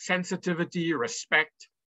about sensitivity, respect,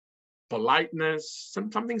 politeness,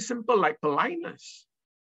 something simple like politeness,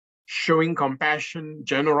 showing compassion,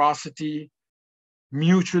 generosity,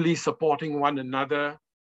 mutually supporting one another,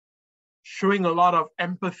 showing a lot of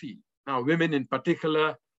empathy. Now, women in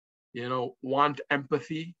particular, want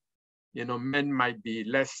empathy. Men might be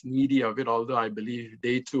less needy of it, although I believe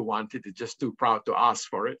they too want it. They're just too proud to ask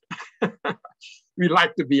for it. We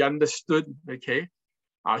like to be understood, okay?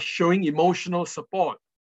 Showing emotional support.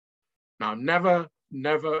 Now, never,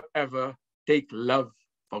 ever take love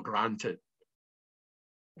for granted.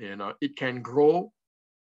 It can grow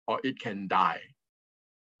or it can die.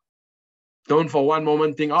 Don't for one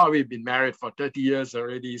moment think, oh, we've been married for 30 years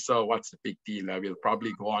already, so what's the big deal? We'll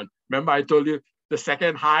probably go on. Remember I told you the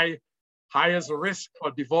second highest risk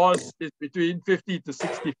for divorce is between 50 to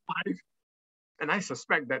 65. And I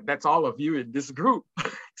suspect that that's all of you in this group,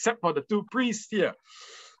 except for the two priests here.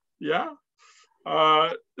 Yeah.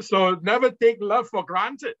 So never take love for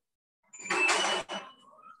granted.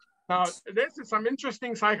 Now, there's some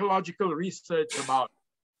interesting psychological research about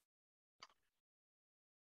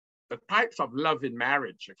the types of love in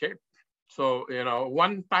marriage, okay? So,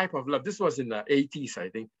 one type of love, this was in the 80s, I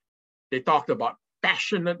think. They talked about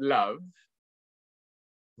passionate love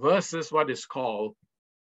versus what is called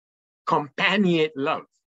companionate love.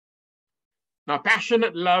 Now,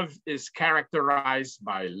 passionate love is characterized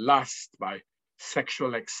by lust, by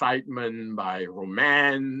sexual excitement, by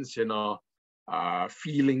romance,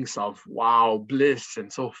 feelings of wow, bliss,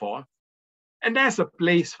 and so forth. And there's a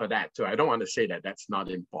place for that too. I don't want to say that that's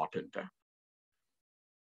not important.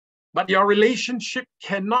 But your relationship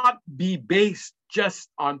cannot be based just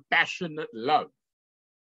on passionate love,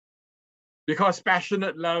 because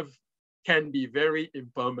passionate love can be very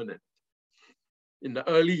impermanent. In the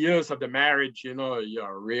early years of the marriage,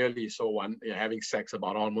 you're really you're having sex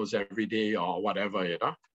about almost every day or whatever,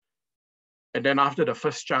 And then after the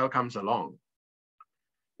first child comes along,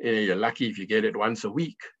 you're lucky if you get it once a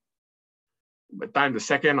week. By the time the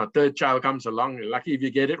second or third child comes along, you're lucky if you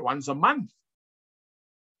get it once a month.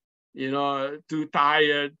 Too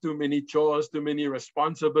tired, too many chores, too many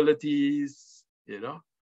responsibilities,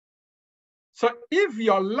 So if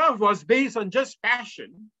your love was based on just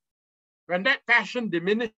passion, when that passion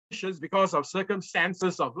diminishes because of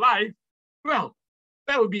circumstances of life, well,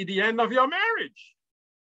 that will be the end of your marriage.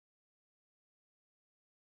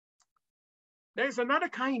 There's another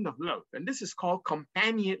kind of love, and this is called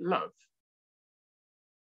companionate love.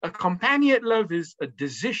 A companionate love is a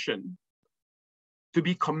decision to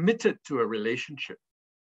be committed to a relationship.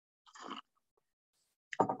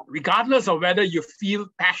 Regardless of whether you feel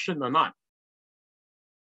passion or not.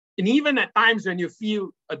 And even at times when you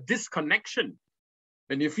feel a disconnection,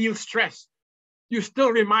 when you feel stress, you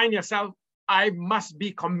still remind yourself, I must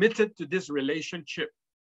be committed to this relationship.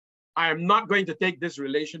 I am not going to take this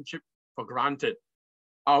relationship for granted.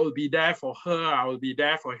 I will be there for her. I will be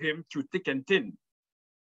there for him through thick and thin.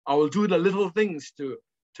 I will do the little things to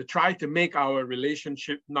try to make our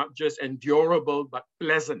relationship not just endurable, but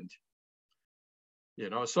pleasant.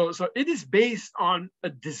 So it is based on a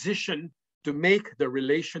decision to make the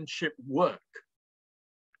relationship work.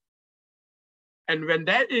 And when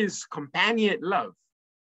that is companionate love,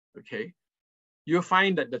 okay, you'll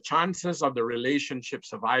find that the chances of the relationship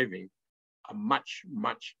surviving are much,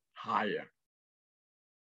 much higher.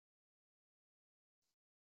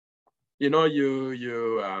 You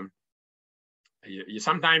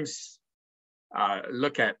sometimes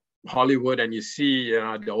look at Hollywood and you see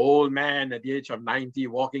the old man at the age of 90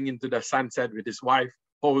 walking into the sunset with his wife,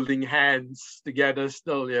 holding hands together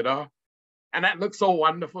still, and that looks so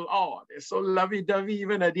wonderful. Oh, they're so lovey-dovey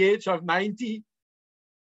even at the age of 90.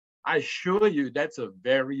 I assure you that's a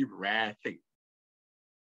very rare thing.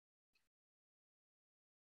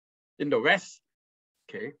 In the West,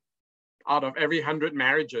 okay, out of every 100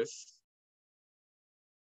 marriages,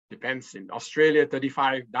 depends, in Australia,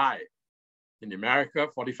 35 die. In America,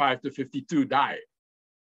 45 to 52 die.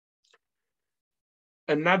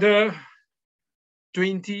 Another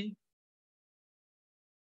 20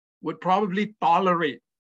 would probably tolerate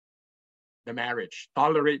the marriage,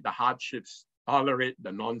 tolerate the hardships, tolerate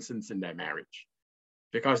the nonsense in their marriage,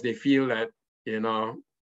 because they feel that,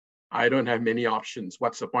 I don't have many options.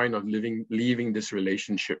 What's the point of leaving this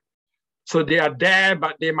relationship? So they are there,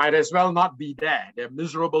 but they might as well not be there. They're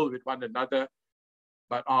miserable with one another,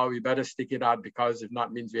 but we better stick it out, because if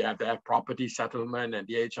not, means we have to have property settlement at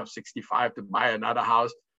the age of 65 to buy another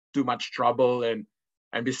house, too much trouble. And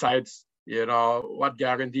besides, what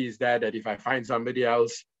guarantee is that if I find somebody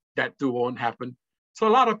else, that too won't happen? So a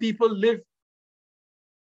lot of people live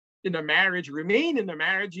in a marriage, remain in a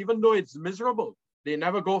marriage, even though it's miserable. They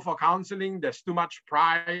never go for counseling. There's too much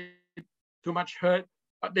pride. too much hurt,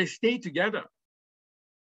 but they stay together.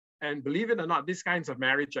 And believe it or not, these kinds of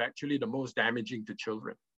marriage are actually the most damaging to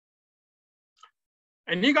children.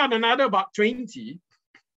 And you got another about 20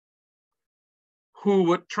 who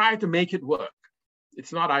would try to make it work.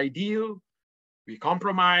 It's not ideal. We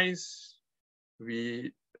compromise.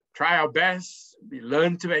 We try our best. We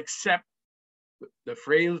learn to accept the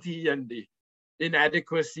frailty and the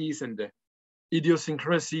inadequacies and the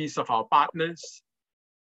idiosyncrasies of our partners.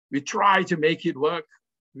 We try to make it work.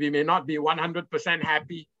 We may not be 100%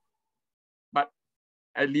 happy, but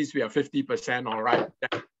at least we are 50% all right.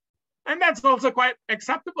 And that's also quite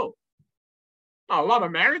acceptable. Now, a lot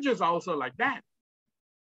of marriages are also like that.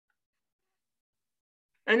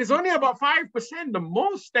 And it's only about 5%, the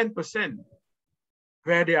most 10%,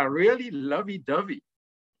 where they are really lovey-dovey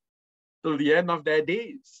till the end of their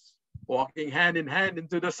days, walking hand in hand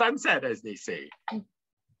into the sunset, as they say.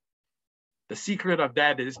 The secret of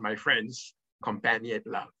that is, my friends, companionate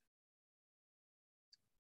love.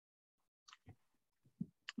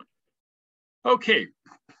 Okay,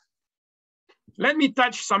 let me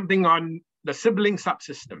touch something on the sibling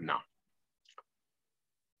subsystem now.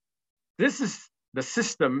 This is the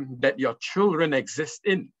system that your children exist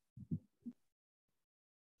in.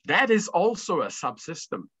 That is also a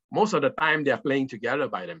subsystem. Most of the time, they are playing together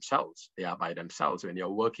by themselves. They are by themselves when you're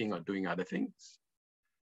working or doing other things.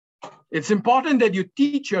 It's important that you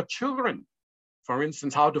teach your children, for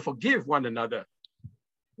instance, how to forgive one another,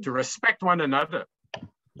 to respect one another,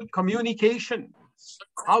 communication,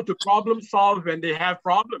 how to problem solve when they have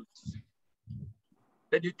problems.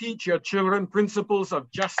 That you teach your children principles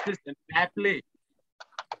of justice and fair play,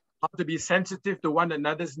 how to be sensitive to one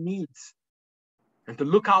another's needs and to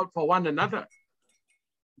look out for one another,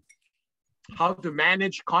 how to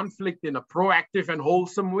manage conflict in a proactive and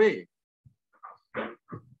wholesome way,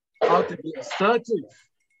 how to be assertive,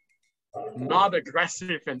 not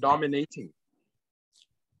aggressive and dominating.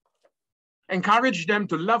 Encourage them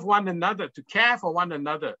to love one another, to care for one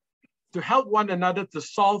another, to help one another to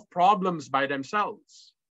solve problems by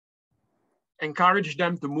themselves. Encourage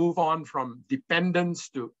them to move on from dependence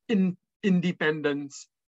to independence,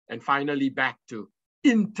 and finally back to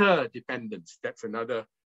interdependence. That's another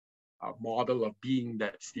model of being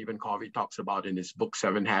that Stephen Covey talks about in his book,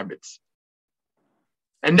 7 Habits.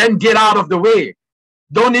 And then get out of the way.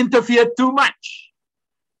 Don't interfere too much.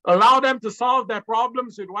 Allow them to solve their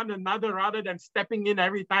problems with one another rather than stepping in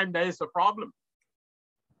every time there is a problem.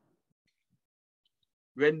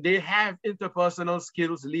 When they have interpersonal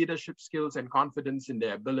skills, leadership skills, and confidence in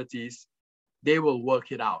their abilities, they will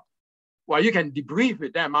work it out. Well, you can debrief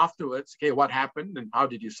with them afterwards. Okay, what happened and how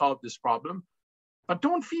did you solve this problem? But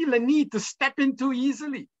don't feel a need to step in too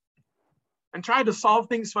easily and try to solve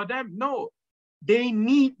things for them. No, they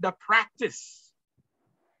need the practice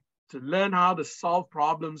to learn how to solve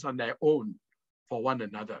problems on their own for one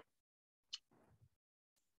another.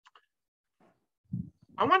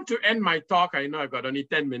 I want to end my talk, I know I've got only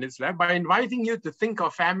 10 minutes left, by inviting you to think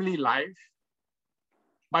of family life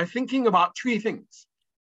by thinking about 3 things: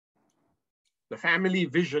 the family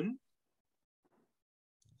vision,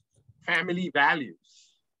 family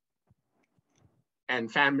values,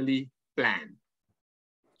 and family plan.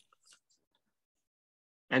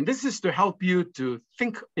 And this is to help you to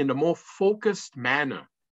think in a more focused manner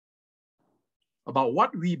about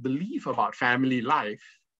what we believe about family life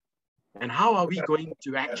and how are we going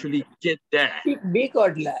to actually get there.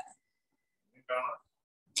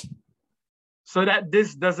 So that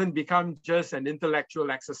this doesn't become just an intellectual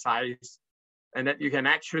exercise and that you can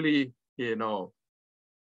actually,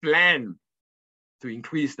 plan to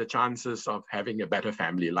increase the chances of having a better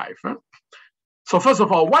family life. Huh? So first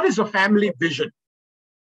of all, what is a family vision?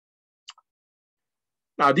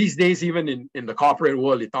 Now, these days, even in the corporate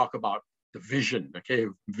world, they talk about the vision, okay?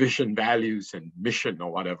 Vision, values, and mission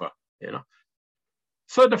or whatever,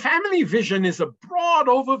 So the family vision is a broad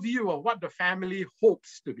overview of what the family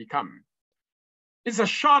hopes to become. It's a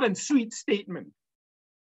short and sweet statement.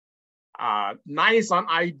 Nice on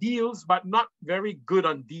ideals, but not very good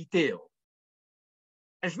on detail.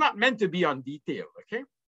 It's not meant to be on detail, okay?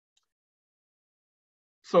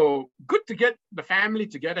 So good to get the family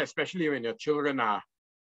together, especially when your children are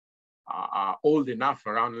old enough,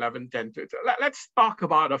 around 11, 10, 12. Let's talk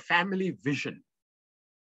about a family vision.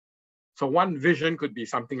 So one vision could be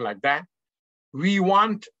something like that. We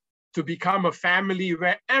want to become a family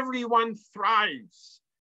where everyone thrives,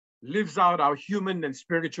 lives out our human and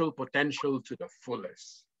spiritual potential to the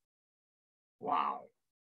fullest. Wow,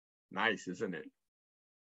 nice, isn't it?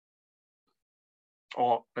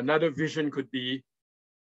 Or another vision could be,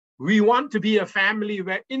 we want to be a family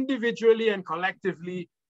where individually and collectively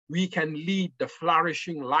we can lead the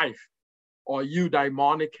flourishing life or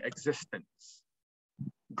eudaimonic existence,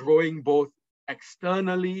 growing both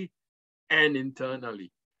externally and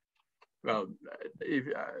internally. Well,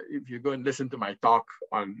 if you go and listen to my talk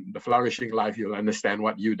on the flourishing life, you'll understand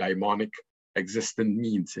what eudaimonic existence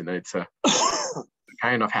means. You know, it's a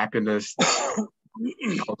kind of happiness,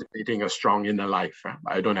 cultivating a strong inner life.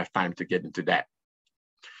 I don't have time to get into that.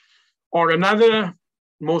 Or another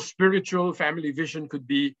more spiritual family vision could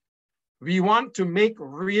be, we want to make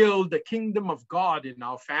real the kingdom of God in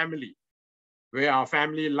our family, where our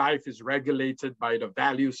family life is regulated by the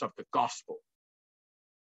values of the gospel.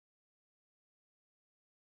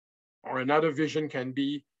 Or another vision can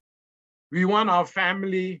be, we want our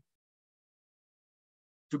family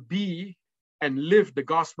to be and live the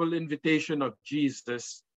gospel invitation of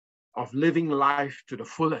Jesus of living life to the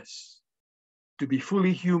fullest, to be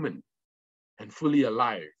fully human and fully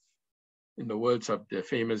alive. In the words of the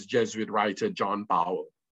famous Jesuit writer, John Powell,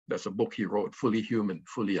 there's a book he wrote, Fully Human,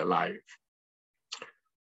 Fully Alive.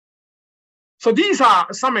 So these are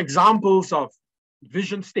some examples of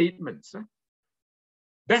vision statements,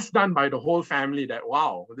 best done by the whole family, that,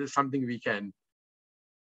 wow, this is something we can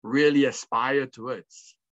really aspire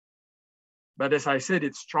towards. But as I said,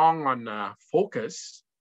 it's strong on focus,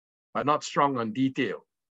 but not strong on detail.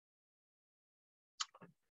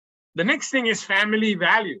 The next thing is family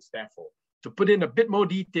values, therefore. To put in a bit more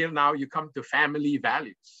detail now, you come to family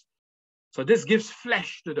values. So this gives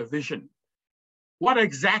flesh to the vision. What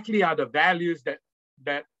exactly are the values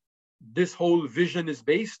that this whole vision is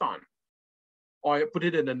based on? Or put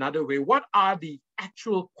it in another way, what are the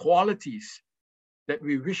actual qualities that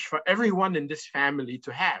we wish for everyone in this family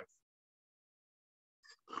to have?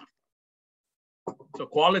 So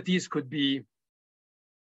qualities could be,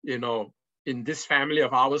 you know, in this family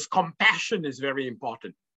of ours, compassion is very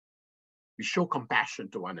important. We show compassion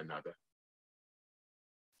to one another.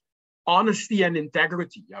 Honesty and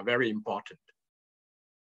integrity are very important.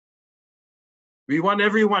 We want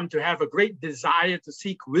everyone to have a great desire to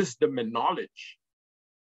seek wisdom and knowledge.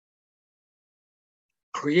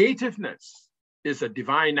 Creativeness is a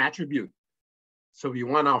divine attribute. So we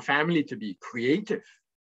want our family to be creative.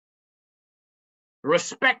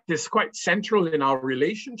 Respect is quite central in our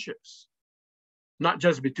relationships, not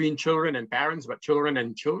just between children and parents, but children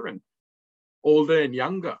and children, older and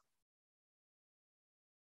younger.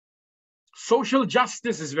 Social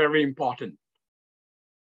justice is very important.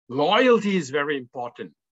 Loyalty is very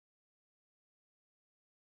important.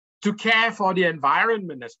 To care for the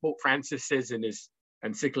environment, as Pope Francis says in his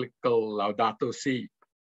encyclical Laudato Si,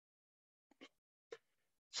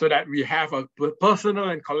 so that we have a personal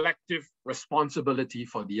and collective responsibility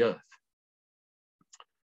for the earth.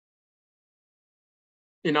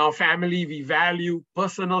 In our family, we value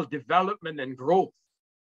personal development and growth.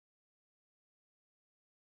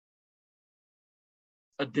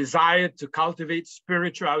 A desire to cultivate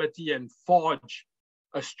spirituality and forge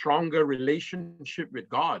a stronger relationship with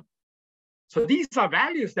God. So these are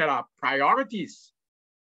values that are priorities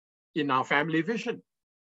in our family vision.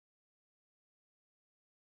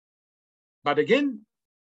 But again,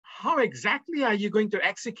 how exactly are you going to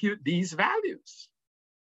execute these values?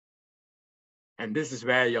 And this is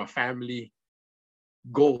where your family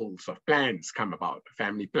goals or plans come about, a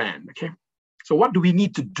family plan, okay? So what do we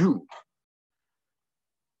need to do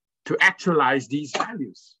to actualize these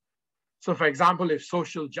values? So for example, if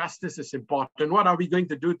social justice is important, what are we going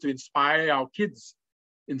to do to inspire our kids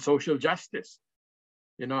in social justice?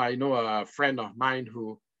 You know, I know a friend of mine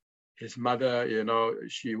who, his mother, you know,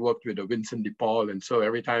 she worked with the Vincent de Paul. And so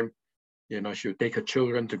every time, you know, she would take her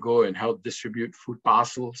children to go and help distribute food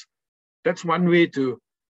parcels. That's one way to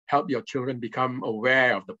help your children become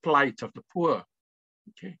aware of the plight of the poor.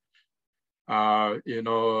 Okay. You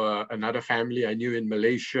know, another family I knew in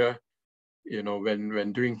Malaysia, you know,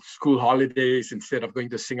 when during school holidays, instead of going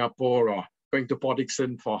to Singapore or going to Port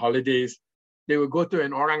Dickson for holidays, they would go to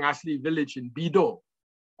an Orang Asli village in Bido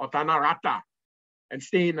or Tanah Rata and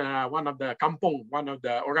stay in one of the kampong, one of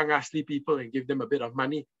the Orang Asli people, and give them a bit of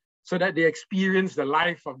money so that they experience the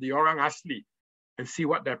life of the Orang Asli and see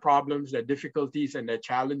what their problems, their difficulties, and their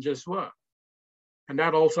challenges were. And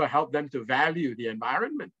that also helped them to value the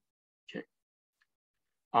environment. Okay.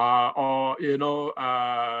 Or, you know,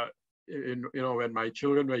 when my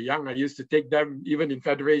children were young, I used to take them, even in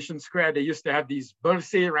Federation Square, they used to have these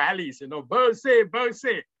Bersih rallies, you know, Bersih,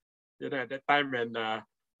 Bersih, you know, at that time when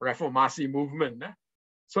Reformasi movement.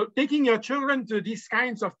 So taking your children to these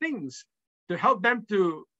kinds of things to help them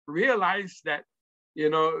to realize that, you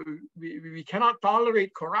know, we cannot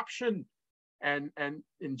tolerate corruption and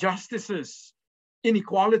injustices,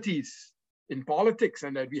 inequalities in politics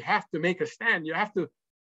and that we have to make a stand. You have to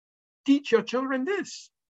teach your children this.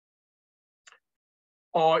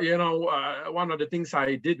 Or, you know, one of the things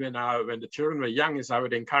I did when the children were young is I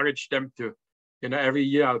would encourage them to, you know, every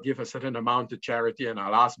year I'll give a certain amount to charity, and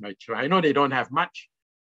I'll ask my children. I know they don't have much,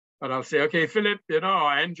 but I'll say, okay, Philip, you know,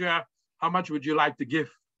 or Andrea, how much would you like to give?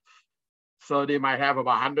 So they might have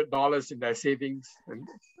about $100 in their savings. And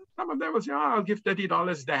some of them will say, oh, I'll give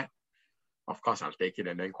 $30 that. Of course, I'll take it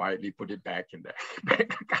and then quietly put it back in their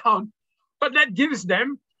bank account. But that gives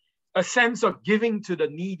them a sense of giving to the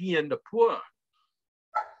needy and the poor.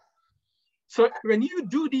 So when you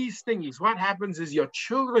do these things, what happens is your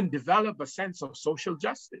children develop a sense of social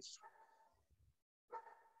justice.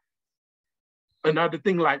 Another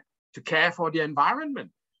thing, like to care for the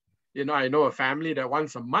environment. You know, I know a family that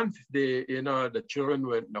once a month, they, you know, the children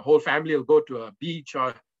would, the whole family will go to a beach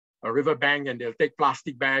or a riverbank, and they'll take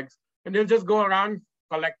plastic bags and they'll just go around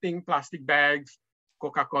collecting plastic bags,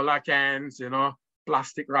 Coca-Cola cans, you know,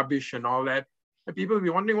 plastic rubbish and all that. And people will be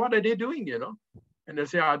wondering, what are they doing, you know? And they'll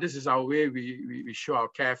say, oh, this is our way we show our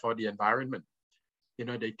care for the environment. You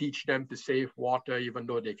know, they teach them to save water even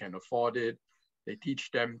though they can afford it. They teach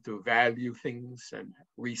them to value things and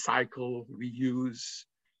recycle, reuse,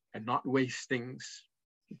 and not waste things,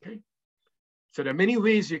 okay? So there are many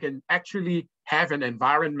ways you can actually have an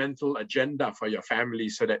environmental agenda for your family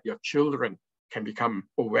so that your children can become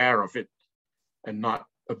aware of it and not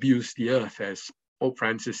abuse the earth, as Pope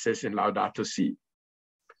Francis says in Laudato Si.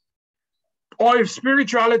 Or if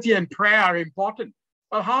spirituality and prayer are important,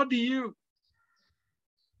 well, how do you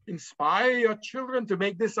inspire your children to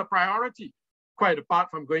make this a priority? Quite apart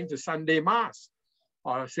from going to Sunday Mass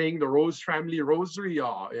or saying the Rose Family Rosary,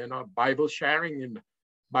 or, you know, Bible sharing and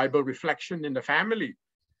Bible reflection in the family,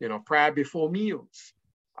 you know, prayer before meals.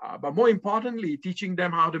 But more importantly, teaching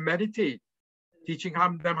them how to meditate, teaching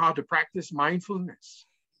them how to practice mindfulness,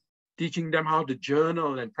 teaching them how to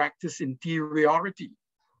journal and practice interiority.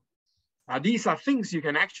 These are things you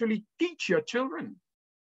can actually teach your children.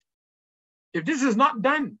 If this is not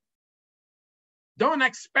done, don't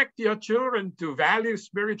expect your children to value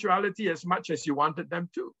spirituality as much as you wanted them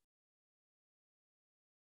to.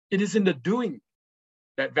 It is in the doing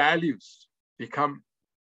that values become,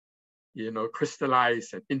 you know,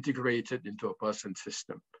 crystallized and integrated into a person's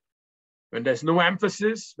system. When there's no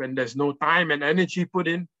emphasis, when there's no time and energy put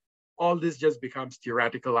in, all this just becomes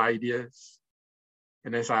theoretical ideas.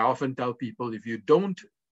 And as I often tell people, if you don't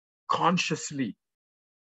consciously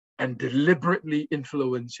and deliberately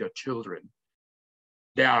influence your children,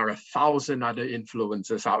 there are 1,000 other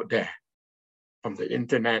influences out there, from the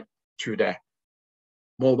internet, through their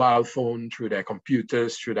mobile phone, through their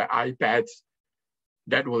computers, through their iPads,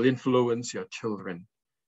 that will influence your children.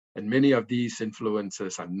 And many of these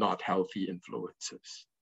influences are not healthy influences.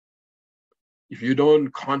 If you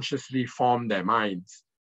don't consciously form their minds,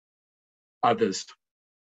 others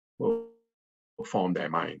will form their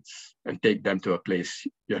minds and take them to a place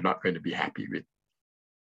you're not going to be happy with.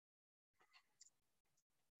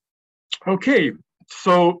 Okay,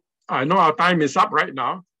 so I know our time is up right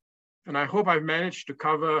now, and I hope I've managed to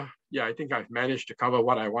cover, I think I've managed to cover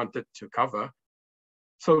what I wanted to cover.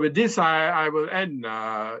 So with this, I will end,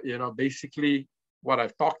 you know, basically what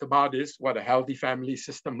I've talked about is what a healthy family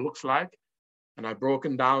system looks like. And I've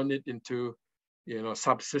broken down it into, you know,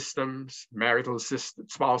 subsystems, marital system,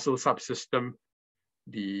 spousal subsystem,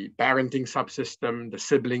 the parenting subsystem, the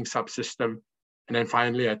sibling subsystem. And then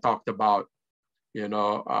finally, I talked about, you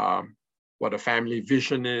know, what a family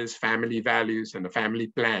vision is, family values, and a family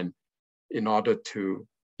plan in order to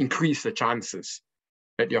increase the chances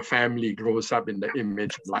that your family grows up in the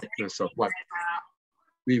image and likeness of what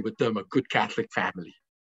we would term a good Catholic family.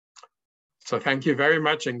 So thank you very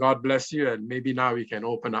much, and God bless you. And maybe now we can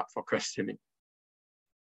open up for questioning.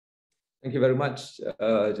 Thank you very much,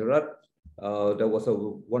 Gerard. That was a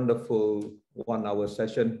wonderful 1-hour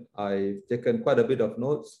session. I've taken quite a bit of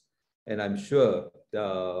notes, and I'm sure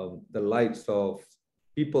the likes of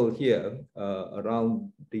people here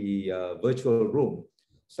around the virtual room,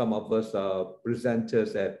 some of us are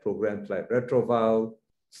presenters at programs like Retroval,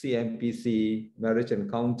 CMPC, Marriage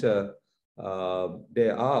Encounter.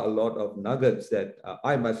 There are a lot of nuggets that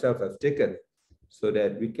I myself have taken so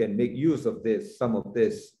that we can make use of this, some of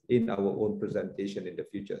this in our own presentation in the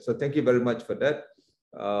future. So thank you very much for that.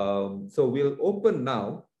 So we'll open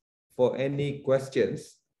now for any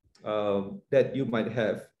questions that you might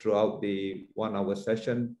have throughout the 1-hour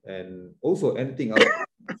session, and also anything else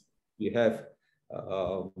you have.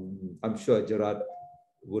 I'm sure Gerard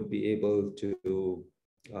would be able to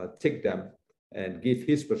take them and give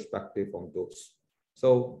his perspective on those.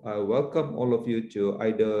 So I welcome all of you to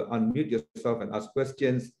either unmute yourself and ask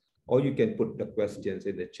questions, or you can put the questions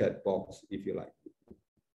in the chat box if you like.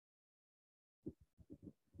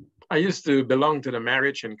 I used to belong to the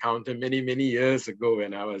marriage encounter many, many years ago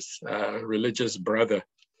when I was a religious brother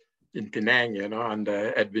in Penang, you know,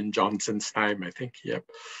 under Edwin Johnson's time, I think. Yep.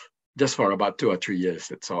 Just for about 2 or 3 years,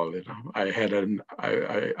 that's all. You know, I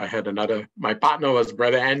had another. My partner was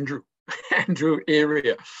Brother Andrew, Andrew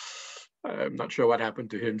Area. I'm not sure what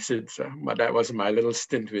happened to him since, but that was my little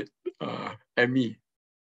stint with ME.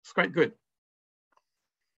 It's quite good.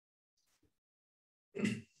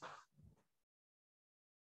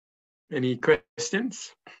 Any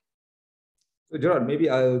questions? So Gerard, maybe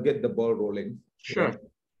I'll get the ball rolling. Sure.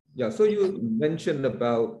 Yeah. So you mentioned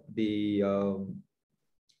about the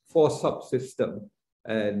 4 subsystem,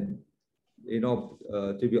 and you know,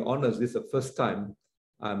 to be honest, this is the first time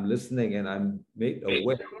I'm listening, and I'm made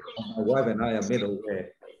aware. My wife and I are made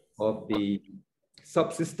aware of the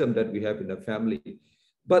subsystem that we have in the family.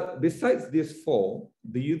 But besides these 4,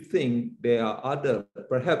 do you think there are other,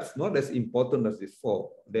 perhaps not as important as these 4,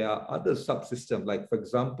 there are other subsystems, like for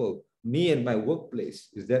example, me and my workplace,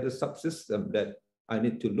 is that a subsystem that I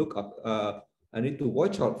need to look up, I need to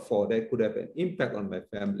watch out for that could have an impact on my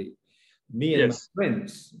family? Me and Yes. my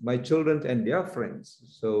friends, my children and their friends.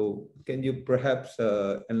 So can you perhaps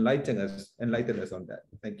enlighten us on that?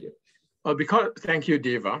 Thank you. Thank you,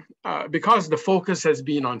 Deva. Because the focus has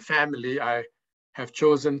been on family, I have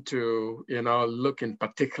chosen to, you know, look in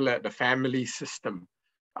particular at the family system.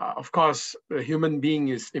 Of course, the human being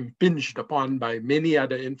is impinged upon by many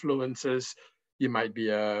other influences. You might be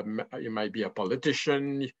a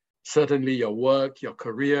politician, certainly your work, your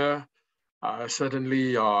career,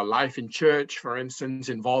 certainly your life in church, for instance,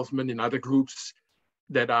 involvement in other groups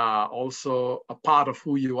that are also a part of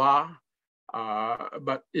who you are.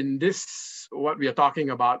 But in this, what we are talking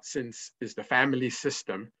about since is the family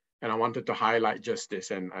system, and I wanted to highlight just this,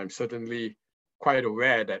 and I'm certainly quite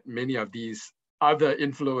aware that many of these other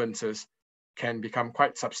influences can become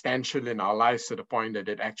quite substantial in our lives to the point that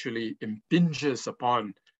it actually impinges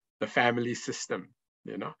upon the family system,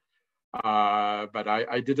 you know. But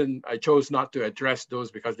I chose not to address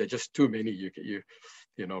those because they're just too many.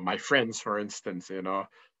 You know, my friends, for instance, you know,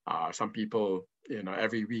 some people, you know,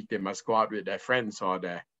 every week they must go out with their friends, or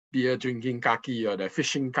their beer drinking kaki, or their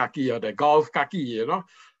fishing kaki, or their golf kaki, you know.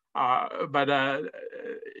 But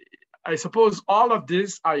I suppose all of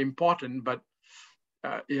these are important, but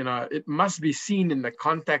you know, it must be seen in the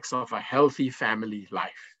context of a healthy family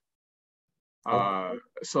life.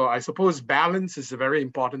 So I suppose balance is a very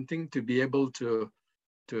important thing, to be able to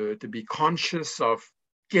be conscious of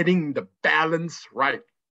getting the balance right,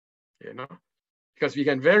 you know, because we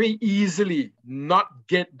can very easily not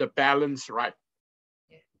get the balance right.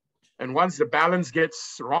 And once the balance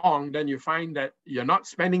gets wrong, then you find that you're not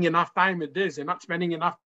spending enough time with this, you're not spending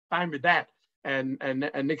enough time with that. And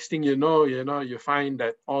next thing you know, you find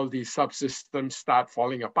that all these subsystems start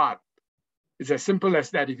falling apart. It's as simple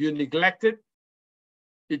as that. If you neglect it,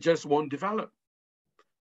 it just won't develop.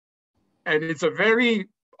 And it's a very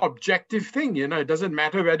objective thing, you know. It doesn't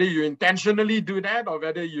matter whether you intentionally do that or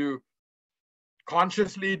whether you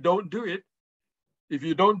consciously don't do it. If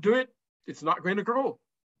you don't do it, it's not going to grow.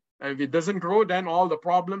 And if it doesn't grow, then all the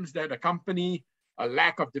problems that accompany a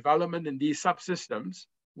lack of development in these subsystems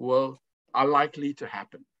are likely to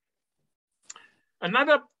happen.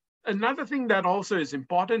 Another thing that also is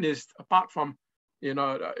important is, apart from, you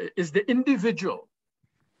know, is the individual.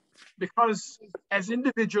 Because as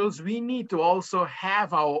individuals, we need to also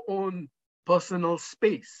have our own personal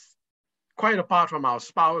space, quite apart from our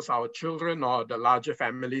spouse, our children, or the larger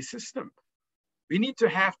family system. We need to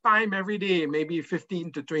have time every day, maybe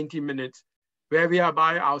 15 to 20 minutes, where we are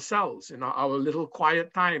by ourselves, you know, our little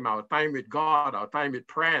quiet time, our time with God, our time with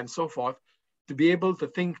prayer and so forth, to be able to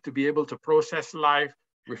think, to be able to process life,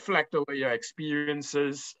 reflect over your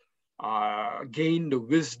experiences, gain the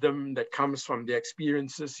wisdom that comes from the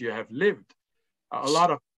experiences you have lived. A lot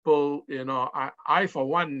of people, you know, I for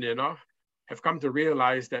one, you know, have come to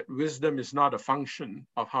realize that wisdom is not a function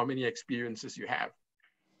of how many experiences you have.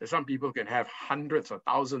 Some people can have hundreds or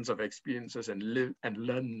thousands of experiences and live and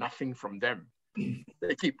learn nothing from them.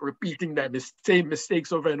 They keep repeating that same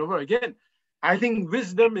mistakes over and over again. I think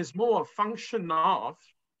wisdom is more a function of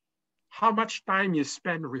how much time you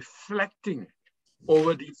spend reflecting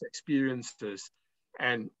over these experiences,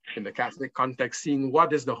 and in the Catholic context, seeing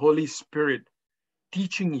what is the Holy Spirit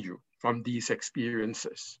teaching you from these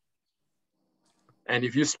experiences. And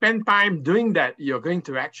if you spend time doing that, you're going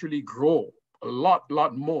to actually grow a lot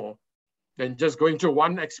more than just going through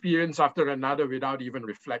one experience after another without even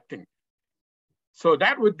reflecting. So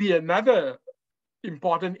that would be another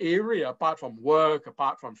important area, apart from work,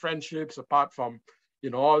 apart from friendships, apart from,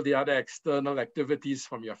 all the other external activities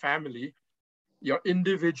from your family, your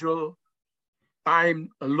individual time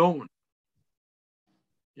alone.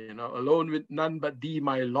 Alone with none but thee,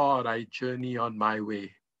 my Lord, I journey on my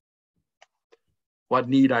way. What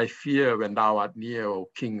need I fear when thou art near, O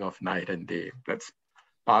King of night and day? That's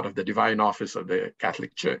part of the divine office of the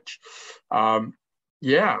Catholic Church. So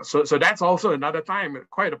that's also another time,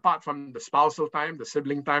 quite apart from the spousal time, the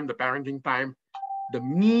sibling time, the parenting time, the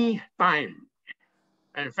me time.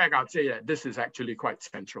 And in fact, I'd say that this is actually quite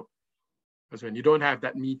central. Because when you don't have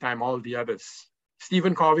that me time, all the others.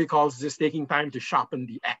 Stephen Covey calls this taking time to sharpen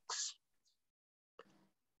the axe.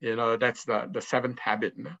 That's the seventh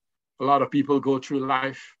habit. No? A lot of people go through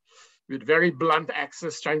life with very blunt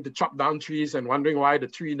axes trying to chop down trees and wondering why the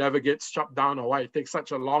tree never gets chopped down or why it takes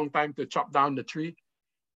such a long time to chop down the tree.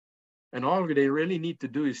 And all they really need to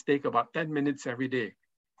do is take about 10 minutes every day,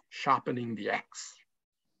 sharpening the axe.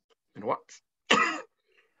 And what?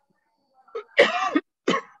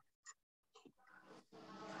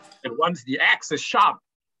 And once the axe is sharp,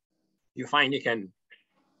 you find you can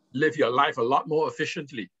live your life a lot more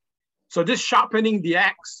efficiently. So this sharpening the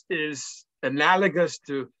axe is analogous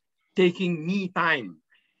to taking me time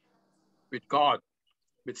with God,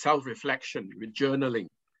 with self-reflection, with journaling,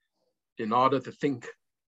 in order to think,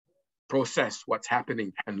 process what's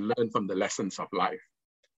happening, and learn from the lessons of life.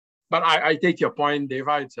 But I take your point,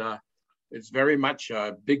 Deva. It's very much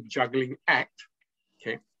a big juggling act.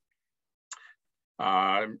 Okay.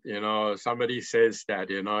 Somebody says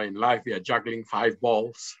that, in life we are juggling 5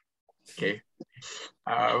 balls. Okay.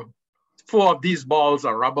 4 of these balls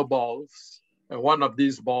are rubber balls, and 1 of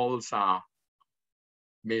these balls are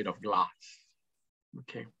made of glass.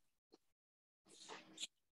 Okay.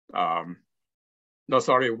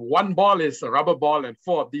 1 ball is a rubber ball and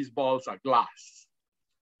 4 of these balls are glass.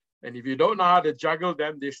 And if you don't know how to juggle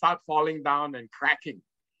them, they start falling down and cracking.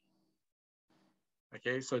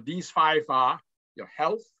 Okay, so these 5 are your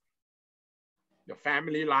health, your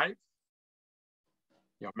family life,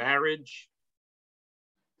 your marriage,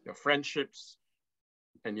 your friendships,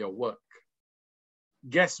 and your work.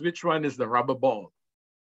 Guess which one is the rubber ball?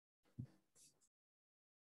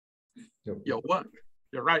 Your work.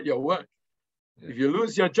 You're right, your work. Yeah. If you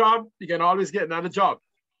lose your job, you can always get another job.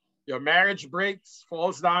 Your marriage breaks,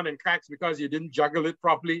 falls down and cracks because you didn't juggle it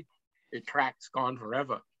properly. It cracks, gone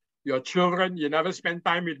forever. Your children, you never spend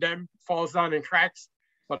time with them, falls down and cracks.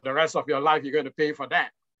 But the rest of your life, you're going to pay for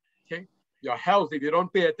that. Okay. Your health, if you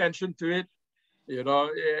don't pay attention to it, you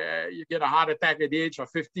get a heart attack at the age of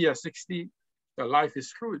 50 or 60, your life is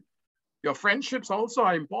screwed. Your friendships also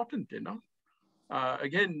are important,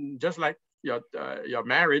 Again, just like your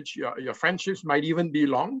marriage, your friendships might even be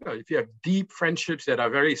longer. If you have deep friendships that are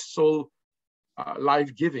very soul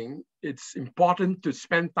life-giving, it's important to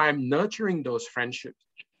spend time nurturing those friendships.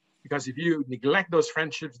 Because if you neglect those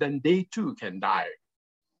friendships, then they too can die.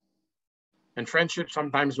 And friendships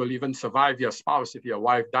sometimes will even survive your spouse. If your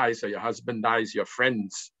wife dies or your husband dies, your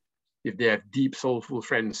friends, if they have deep, soulful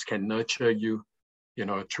friends, can nurture you,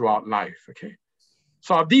 throughout life, okay?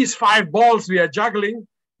 So of these 5 balls we are juggling,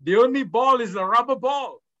 the only ball is a rubber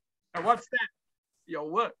ball. And what's that? Your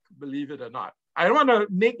work, believe it or not. I don't want to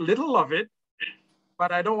make little of it,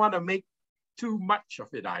 but I don't want to make too much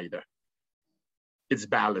of it either. It's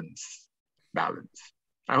balance. Balance.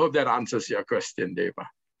 I hope that answers your question, Deva.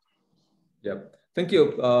 Yeah. Thank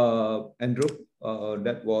you, Andrew.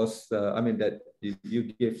 That was, that you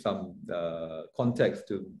gave some context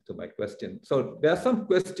to my question. So there are some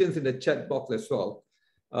questions in the chat box as well.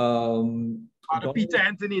 Peter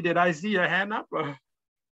Anthony, did I see your hand up?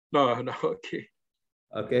 No, okay.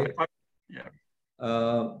 Okay. Yeah.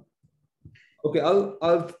 Okay,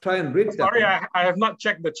 I'll try and read that. Sorry, I have not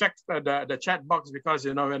checked the chat box because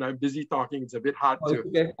when I'm busy talking, it's a bit hard to.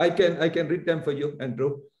 Okay, I can read them for you,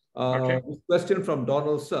 Andrew. Okay. Question from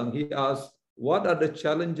Donald Sung. He asks, what are the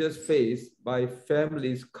challenges faced by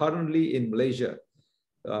families currently in Malaysia?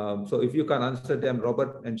 So if you can answer them,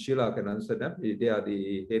 Robert and Sheila can answer them. They are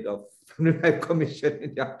the head of Family Life Commission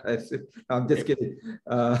in the Archdiocese. I'm just kidding.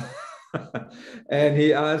 And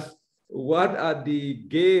he asks, what are the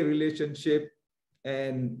gay relationship?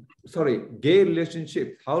 How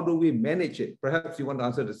do we manage it? Perhaps you want to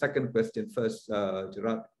answer the second question first,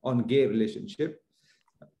 Gerard, on gay relationship.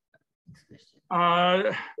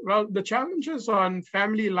 Well, the challenges on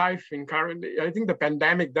family life I think the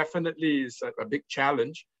pandemic definitely is a big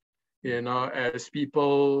challenge, as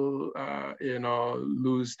people,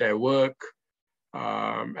 lose their work,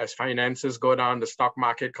 as finances go down, the stock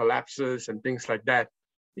market collapses and things like that.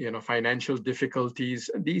 financial difficulties.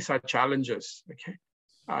 These are challenges, okay?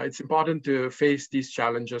 It's important to face these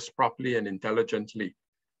challenges properly and intelligently.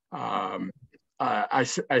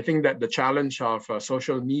 I think that the challenge of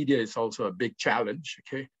social media is also a big challenge,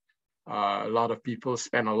 okay? A lot of people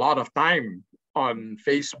spend a lot of time on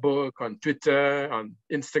Facebook, on Twitter, on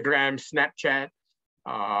Instagram, Snapchat,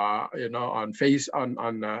 on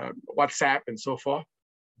WhatsApp and so forth.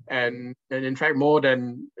 And in fact,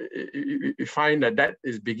 you find that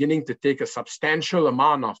is beginning to take a substantial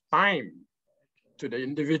amount of time to the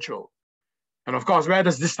individual. And of course, where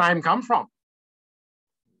does this time come from?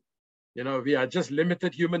 We are just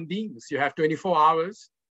limited human beings. You have 24 hours,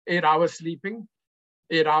 8 hours sleeping,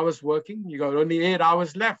 8 hours working. You got only 8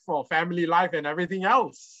 hours left for family life and everything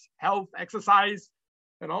else, health, exercise,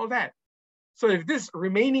 and all that. So if this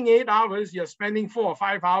remaining 8 hours, you're spending 4 or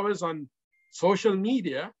 5 hours on social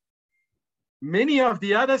media, many of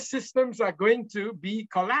the other systems are going to be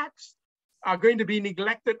collapsed, are going to be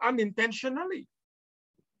neglected unintentionally.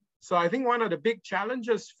 So I think one of the big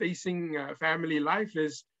challenges facing family life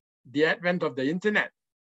is the advent of the internet.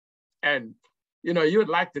 And, you would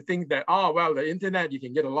like to think that, oh, well, the internet, you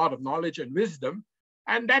can get a lot of knowledge and wisdom.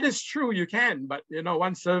 And that is true, you can. But,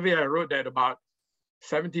 one survey I wrote that about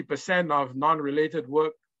 70% of non-related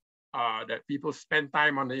work that people spend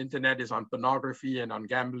time on the internet is on pornography and on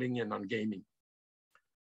gambling and on gaming.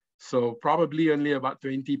 So probably only about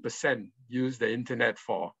 20% use the internet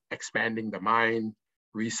for expanding the mind,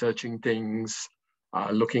 researching things,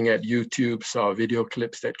 looking at YouTubes or video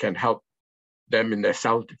clips that can help them in their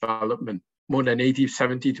self-development. More than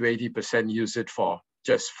 70 to 80% use it for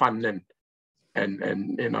just fun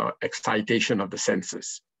and excitation of the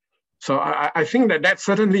senses. So I think that that's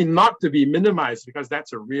certainly not to be minimized, because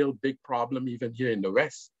that's a real big problem even here in the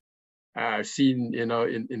West. I've seen,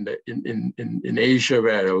 in Asia,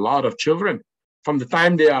 where a lot of children, from the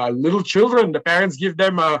time they are little children, the parents give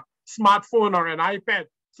them a smartphone or an iPad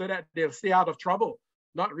so that they'll stay out of trouble,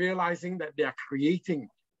 not realizing that they are creating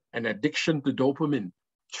an addiction to dopamine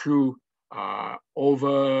through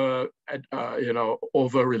over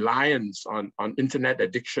reliance on internet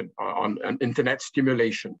addiction, on internet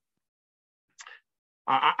stimulation.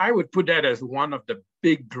 I would put that as one of the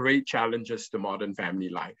big, great challenges to modern family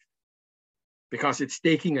life, because it's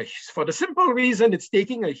taking for the simple reason, it's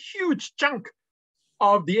taking a huge chunk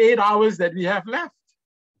of the 8 hours that we have left,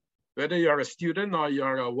 whether you're a student or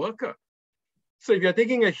you're a worker. So if you're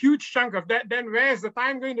taking a huge chunk of that, then where's the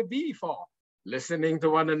time going to be for listening to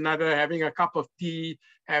one another, having a cup of tea,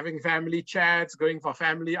 having family chats, going for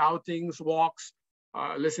family outings, walks,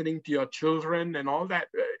 listening to your children and all that?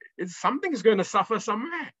 Something's going to suffer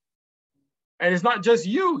somewhere. And it's not just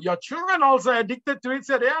you. Your children also addicted to it,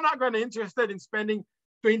 so they are not going to be interested in spending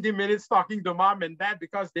 20 minutes talking to mom and dad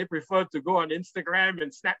because they prefer to go on Instagram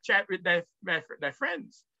and Snapchat with their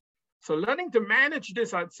friends. So learning to manage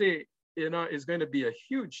this, I'd say, is going to be a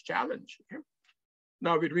huge challenge. Okay?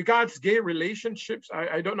 Now, with regards to gay relationships,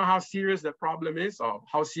 I don't know how serious that problem is, or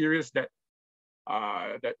how serious that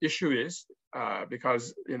issue is,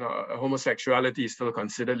 because homosexuality is still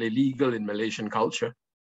considered illegal in Malaysian culture.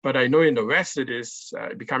 But I know in the West it is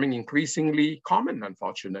becoming increasingly common,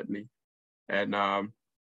 unfortunately. And of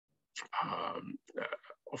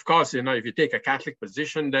course, if you take a Catholic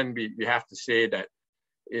position, then we have to say that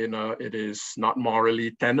it is not morally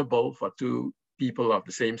tenable for two people of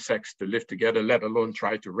the same sex to live together, let alone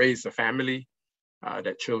try to raise a family.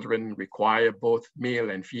 That children require both male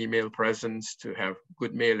and female presence to have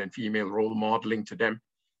good male and female role modeling to them,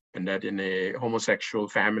 and that in a homosexual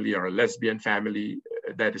family or a lesbian family,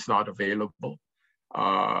 that is not available.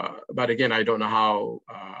 But again, I don't know how,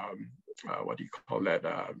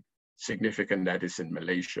 significant that is in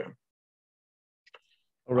Malaysia.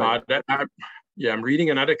 All right. I'm reading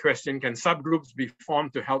another question. Can subgroups be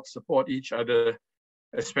formed to help support each other,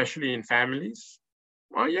 especially in families?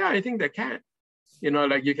 Well, yeah, I think they can.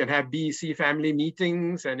 Like you can have BEC family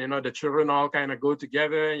meetings, and the children all kind of go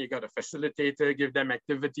together, and you got a facilitator, give them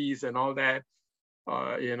activities and all that.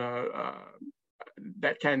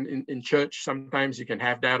 That can, in church, sometimes you can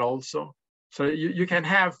have that also. So you can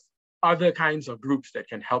have other kinds of groups that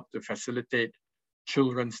can help to facilitate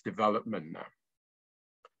children's development now.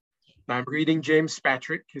 Now I'm reading James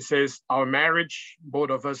Patrick. He says, our marriage, both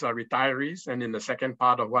of us are retirees, and in the second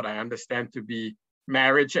part of what I understand to be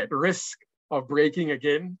marriage at risk of breaking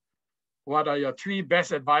again. What are your 3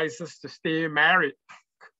 best advices to stay married?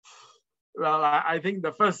 Well, I think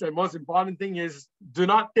the first and most important thing is do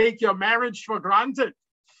not take your marriage for granted.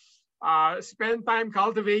 Spend time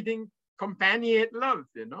cultivating companionate love,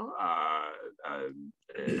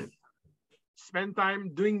 spend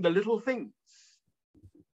time doing the little things.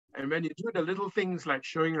 And when you do the little things like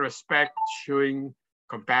showing respect, showing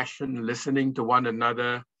compassion, listening to one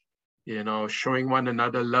another, you know, showing one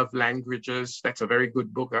another love languages. That's a very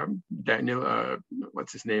good book. Daniel,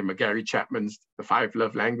 what's his name? Gary Chapman's The 5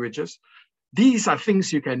 Love Languages. These are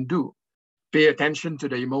things you can do. Pay attention to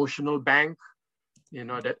the emotional bank, you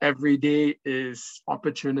know, that every day is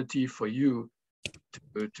opportunity for you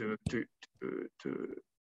to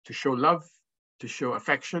show love, to show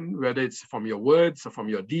affection, whether it's from your words or from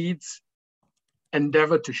your deeds.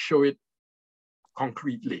 Endeavor to show it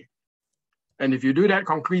concretely. And if you do that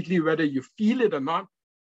concretely, whether you feel it or not,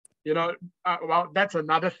 you know, well, that's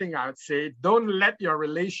another thing I would say. Don't let your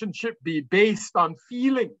relationship be based on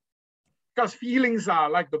feeling, because feelings are,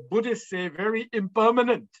 like the Buddhists say, very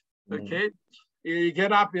impermanent, okay? You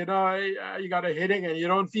get up, you know, you got a headache and you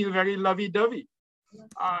don't feel very lovey-dovey.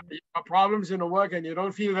 You have problems in the work and you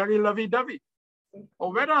don't feel very lovey-dovey.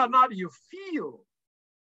 Or whether or not you feel,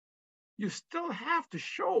 you still have to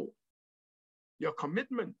show your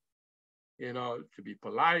commitment, you know, to be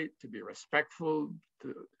polite, to be respectful,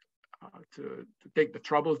 to take the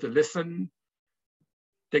trouble to listen,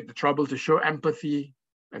 take the trouble to show empathy,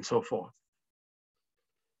 and so forth.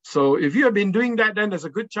 So if you have been doing that, then there's a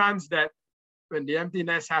good chance that when the empty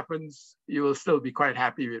nest happens, you will still be quite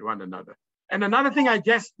happy with one another. And another thing I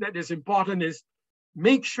guess that is important is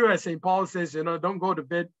make sure, as St. Paul says, you know, don't go to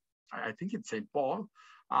bed, I think it's St. Paul,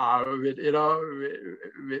 with, you know,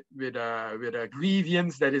 with a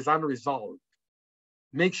grievance that is unresolved.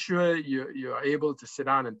 Make sure you are able to sit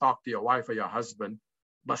down and talk to your wife or your husband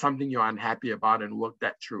about something you're unhappy about and work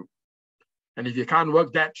that through. And if you can't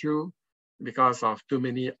work that through because of too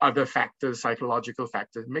many other factors, psychological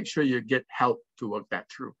factors, make sure you get help to work that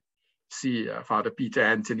through. See Father Peter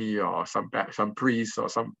Anthony or some priest or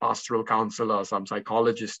some pastoral counselor or some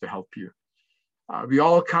psychologist to help you. We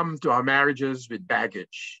all come to our marriages with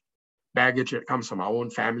baggage. Baggage that comes from our own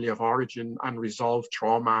family of origin, unresolved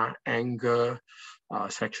trauma, anger,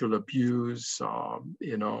 sexual abuse,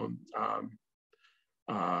 you know,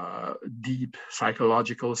 deep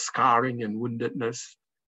psychological scarring and woundedness.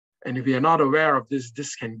 And if we are not aware of this,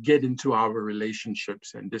 this can get into our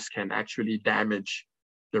relationships and this can actually damage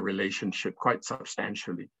the relationship quite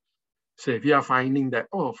substantially. So if you are finding that,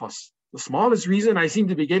 oh, for the smallest reason, I seem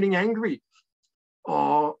to be getting angry,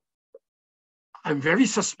 or I'm very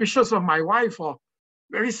suspicious of my wife, or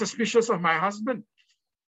very suspicious of my husband,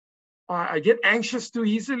 or I get anxious too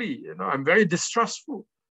easily, you know, I'm very distrustful.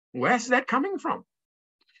 Where's that coming from?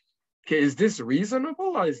 Okay, is this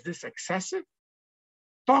reasonable or is this excessive?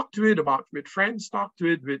 Talk to it about with friends, talk to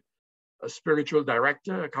it with a spiritual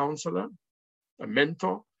director, a counselor, a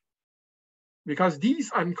mentor, because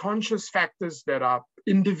these unconscious factors that are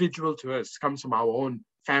individual to us, comes from our own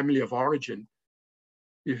family of origin,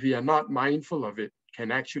 if we are not mindful of it,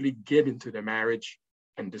 can actually get into the marriage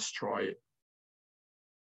and destroy it.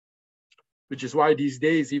 Which is why these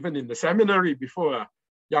days, even in the seminary, before a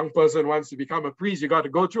young person wants to become a priest, you got to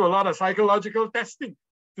go through a lot of psychological testing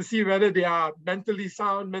to see whether they are mentally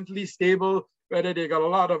sound, mentally stable, whether they got a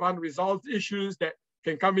lot of unresolved issues that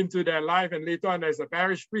can come into their life, and later on as a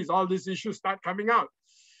parish priest, all these issues start coming out.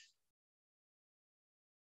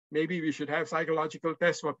 Maybe we should have psychological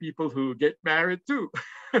tests for people who get married too.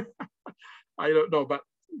 I don't know, but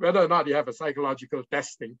whether or not you have a psychological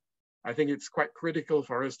testing, I think it's quite critical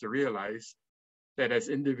for us to realize that as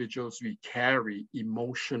individuals, we carry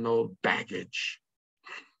emotional baggage.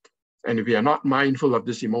 And if we are not mindful of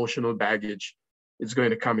this emotional baggage, it's going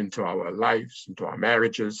to come into our lives, into our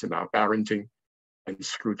marriages, and our parenting, and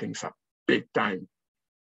screw things up big time.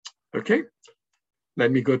 Okay,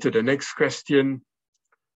 let me go to the next question.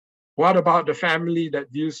 What about the family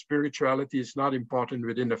that views spirituality is not important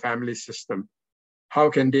within the family system? How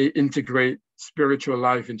can they integrate spiritual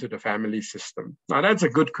life into the family system? Now, that's a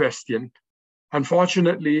good question.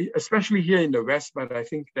 Unfortunately, especially here in the West, but I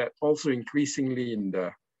think that also increasingly in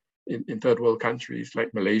third world countries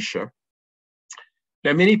like Malaysia,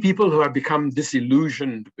 there are many people who have become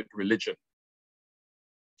disillusioned with religion.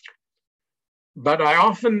 But I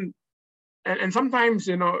often, and sometimes,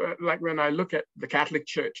 you know, like when I look at the Catholic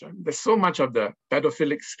Church, there's so much of the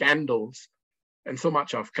pedophilic scandals and so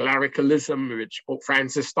much of clericalism, which Pope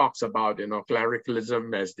Francis talks about, you know,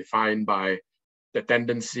 clericalism as defined by the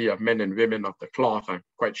tendency of men and women of the cloth. I'm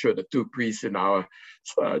quite sure the two priests in our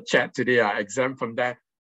chat today are exempt from that.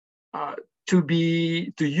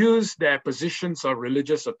 To use their positions of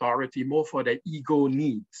religious authority more for their ego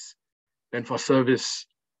needs than for service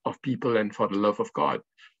of people and for the love of God.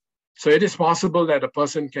 So it is possible that a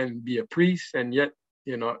person can be a priest and yet,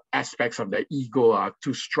 you know, aspects of their ego are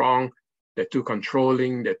too strong, they're too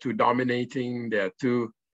controlling, they're too dominating, they're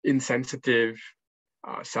too insensitive,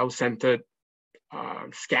 self-centered,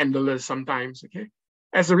 scandalous sometimes, okay?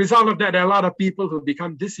 As a result of that, there are a lot of people who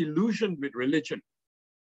become disillusioned with religion.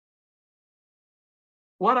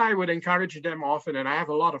 What I would encourage them often, and I have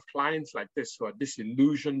a lot of clients like this who are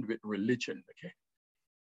disillusioned with religion, okay?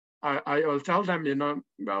 I will tell them, you know,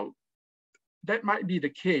 well, that might be the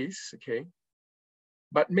case, okay?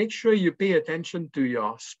 But make sure you pay attention to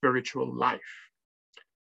your spiritual life,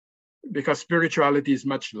 because spirituality is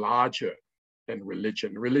much larger than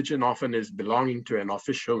religion. Religion often is belonging to an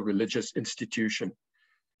official religious institution.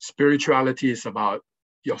 Spirituality is about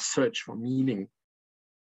your search for meaning.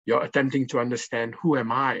 You're attempting to understand, who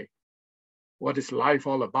am I? What is life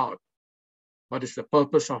all about? What is the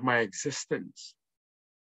purpose of my existence?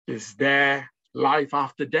 Is there life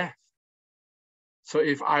after death? So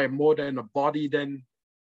if I am more than a body, then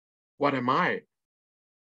what am I?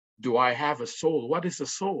 Do I have a soul? What is a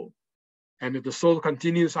soul? And if the soul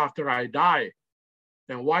continues after I die,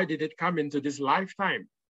 then why did it come into this lifetime?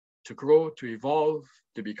 To grow, to evolve,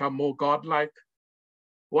 to become more godlike?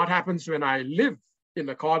 What happens when I live in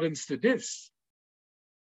accordance to this?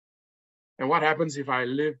 And what happens if I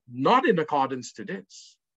live not in accordance to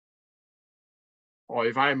this? Or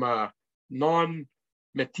if I'm a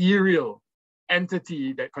non-material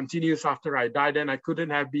entity that continues after I die, then I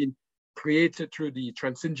couldn't have been created through the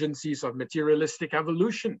transigencies of materialistic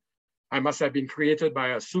evolution. I must have been created by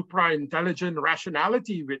a supra-intelligent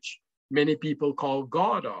rationality, which many people call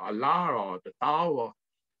God or Allah or the Tao, or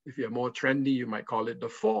if you're more trendy, you might call it the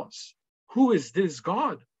Force. Who is this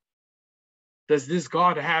God? Does this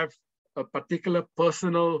God have a particular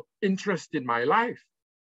personal interest in my life?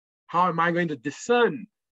 How am I going to discern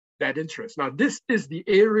that interest? Now, this is the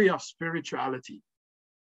area of spirituality.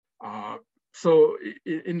 So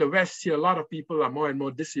in the West here, a lot of people are more and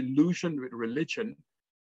more disillusioned with religion,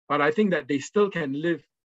 but I think that they still can live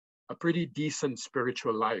a pretty decent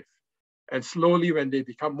spiritual life. And slowly, when they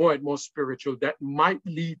become more and more spiritual, that might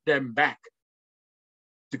lead them back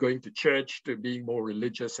to going to church, to being more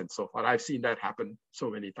religious and so forth. I've seen that happen so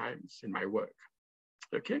many times in my work,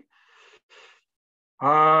 okay?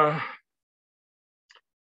 The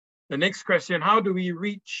next question, how do we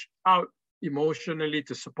reach out emotionally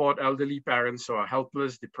to support elderly parents who are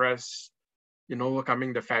helpless, depressed, in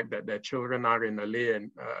overcoming the fact that their children are in a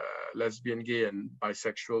lesbian, gay, and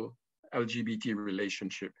bisexual LGBT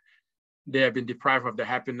relationship? They have been deprived of the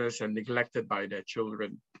happiness and neglected by their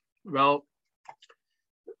children. Well,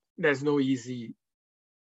 there's no easy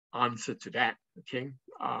answer to that, okay?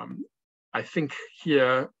 I think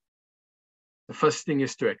here, the first thing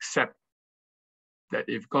is to accept that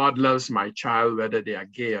if God loves my child, whether they are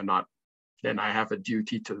gay or not, then I have a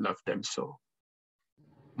duty to love them so.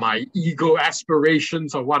 My ego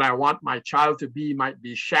aspirations of what I want my child to be might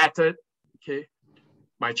be shattered, okay?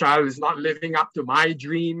 My child is not living up to my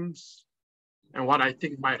dreams and what I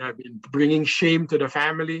think might have been bringing shame to the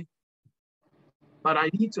family. But I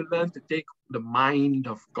need to learn to take the mind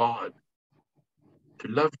of God, to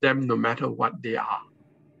love them no matter what they are.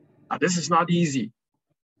 Now, this is not easy,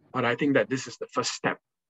 but I think that this is the first step.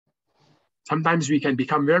 Sometimes we can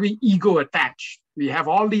become very ego attached. We have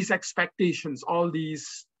all these expectations, all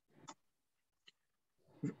these,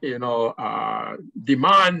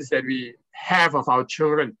 demands that we have of our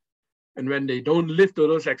children. And when they don't live to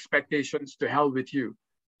those expectations, to hell with you.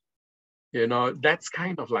 That's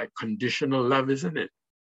kind of like conditional love, isn't it?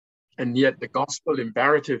 And yet the gospel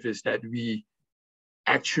imperative is that we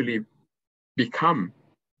actually become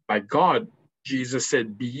like God. Jesus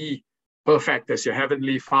said, be ye perfect as your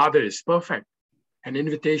heavenly Father is perfect. An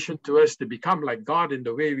invitation to us to become like God in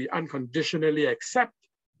the way we unconditionally accept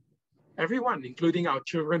everyone, including our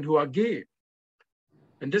children who are gay.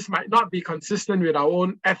 And this might not be consistent with our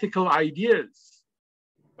own ethical ideas,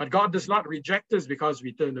 but God does not reject us because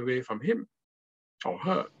we turn away from him or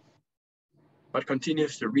her, but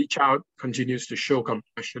continues to reach out, continues to show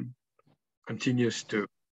compassion, continues to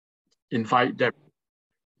invite them.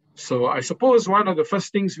 So I suppose one of the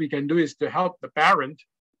first things we can do is to help the parent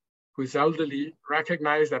who is elderly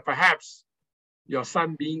recognize that perhaps your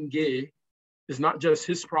son being gay is not just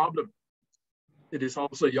his problem. It is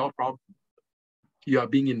also your problem. You are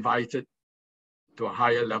being invited to a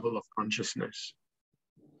higher level of consciousness.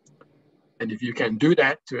 And if you can do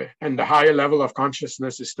that, and the higher level of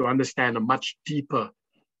consciousness is to understand a much deeper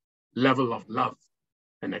level of love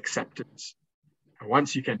and acceptance. And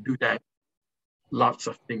once you can do that, lots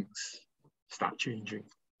of things start changing.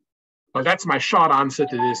 Well, that's my short answer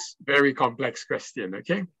to this very complex question,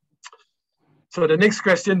 okay? So the next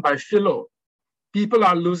question by Philo. People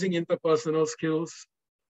are losing interpersonal skills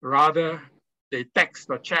rather they text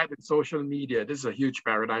or chat in social media. This is a huge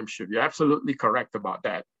paradigm shift. You're absolutely correct about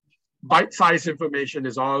that. Bite-sized information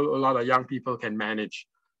is all a lot of young people can manage.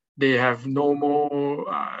 They have no more,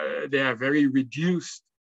 they have very reduced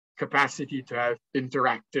capacity to have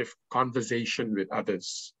interactive conversation with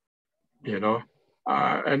others, you know,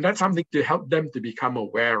 and that's something to help them to become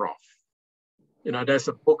aware of. You know, there's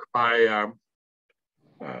a book by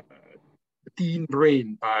Teen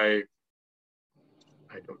Brain by,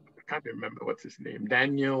 I can't remember what's his name,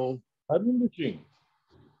 Daniel.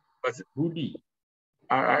 Rudy.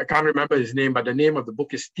 I can't remember his name, but the name of the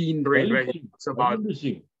book is Teen Brain, where he talks about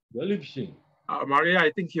Maria,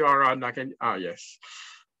 I think you are on. Yes.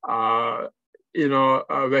 You know,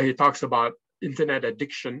 where he talks about internet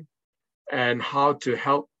addiction and how to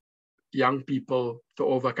help young people to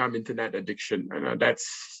overcome internet addiction. And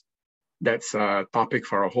that's a topic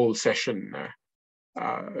for a whole session.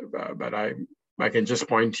 But I can just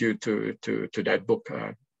point you to that book,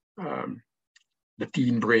 The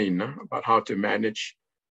Teen Brain, about how to manage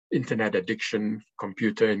internet addiction,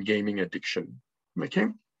 computer and gaming addiction. Okay.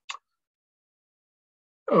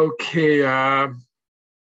 Okay.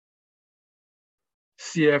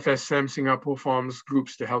 CFSM Singapore forms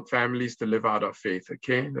groups to help families to live out of faith.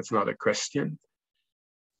 Okay, that's not a question.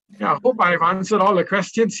 Yeah, I hope I've answered all the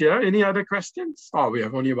questions here. Any other questions? Oh, we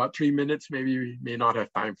have only about 3 minutes. Maybe we may not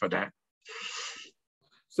have time for that.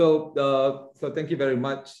 So thank you very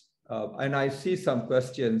much. And I see some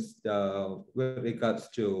questions with regards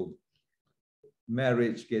to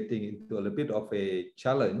marriage getting into a little bit of a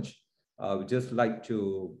challenge. We just like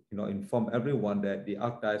to inform everyone that the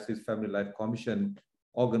Archdiocese Family Life Commission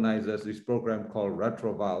organizes this program called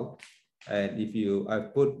Retroval. And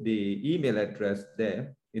I've put the email address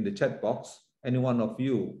there in the chat box. Any one of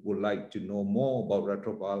you would like to know more about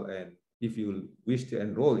Retroval, and if you wish to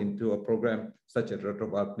enroll into a program such as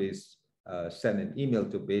Retroval, please send an email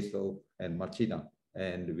to Basil and Martina,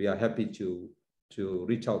 and we are happy to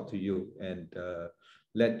reach out to you and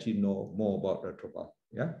let you know more about Retroval.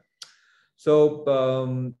 Yeah. So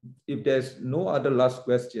if there's no other last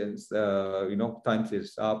questions, time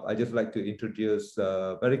is up. I just like to introduce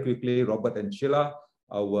very quickly Robert and Sheila,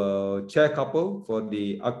 our chair couple for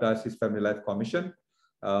the Archdiocese Family Life Commission.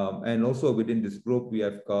 And also within this group, we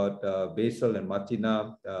have got Basil and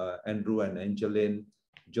Martina, Andrew and Angeline,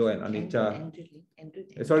 Joe and Anita.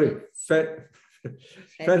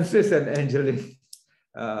 Francis and Angeline,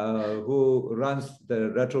 who runs the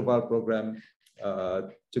Retroval program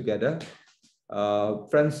together.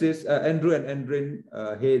 Andrew and Andrin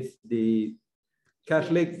heads the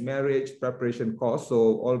Catholic marriage preparation course.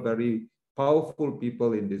 So all very powerful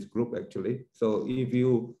people in this group, actually. So if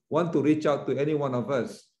you want to reach out to any one of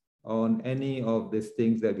us on any of these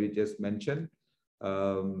things that we just mentioned,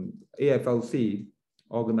 AFLC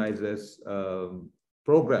organizes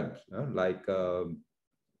programs like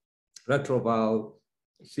Retroval,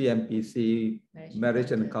 CMPC,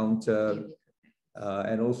 Marriage Encounter,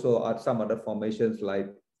 and also some other formations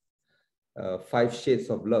like 5 Shades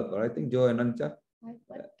of Love. Or I think Joe and Anita.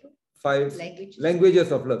 5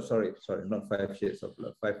 languages of love. Sorry, not 5 Shades of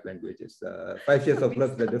Love. 5 languages. 5 Shades of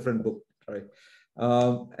Love is a different book. Sorry,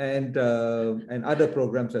 and other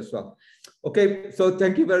programs as well. Okay, so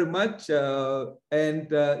thank you very much. And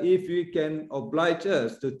if you can oblige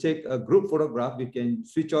us to take a group photograph, you can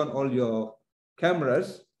switch on all your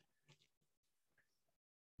cameras.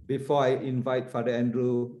 Before I invite Father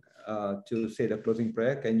Andrew to say the closing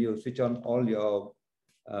prayer, can you switch on all your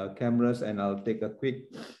cameras and I'll take a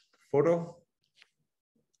quick photo?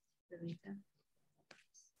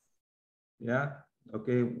 Yeah,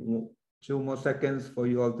 okay, 2 more seconds for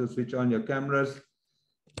you all to switch on your cameras.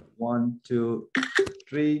 1, 2,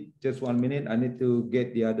 3, just 1 minute. I need to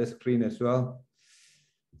get the other screen as well,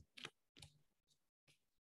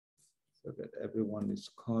 so that everyone is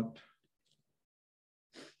caught.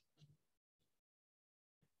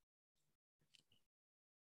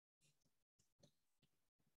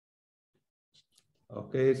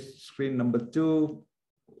 Okay, screen number 2.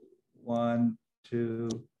 1, 2.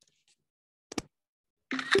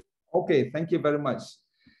 Okay, thank you very much.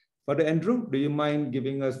 Father Andrew, do you mind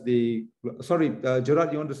giving us the, sorry,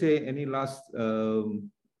 Gerard, you want to say any last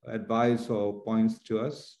advice or points to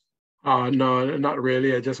us? No, not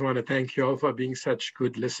really. I just want to thank you all for being such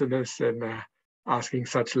good listeners and asking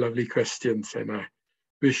such lovely questions. And I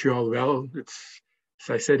wish you all well. As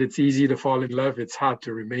I said, it's easy to fall in love. It's hard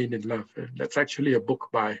to remain in love. And that's actually a book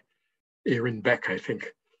by Aaron Beck, I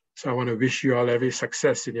think. So I want to wish you all every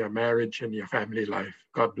success in your marriage and your family life.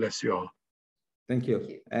 God bless you all. Thank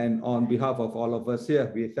you. And on behalf of all of us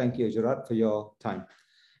here, we thank you, Gerard, for your time.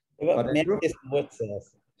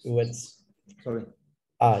 Words Sorry.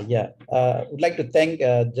 Would like to thank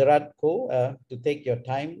Gerard Koe to take your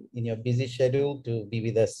time in your busy schedule to be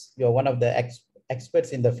with us. You're one of the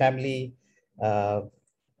experts in the family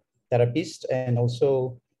therapist, and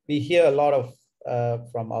also we hear a lot of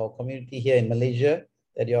from our community here in Malaysia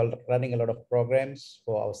that you're running a lot of programs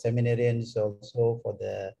for our seminarians, also for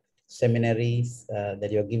the seminaries,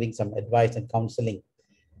 that you're giving some advice and counseling.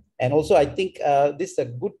 And also, I think this is a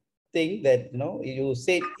good thing that, you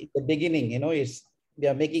said in the beginning, is we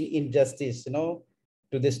are making injustice, to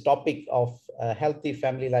this topic of a healthy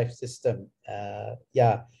family life system.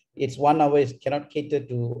 It's 1 hour, it cannot cater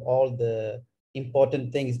to all the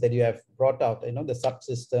important things that you have brought out, the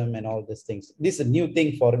subsystem and all these things. This is a new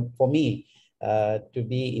thing for me to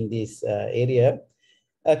be in this area.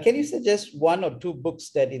 Can you suggest 1 or 2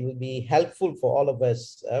 books that it will be helpful for all of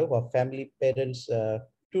us who are family parents to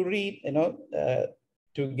read, to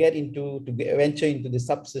venture into the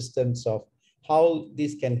subsystems of how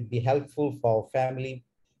this can be helpful for family,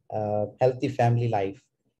 healthy family life?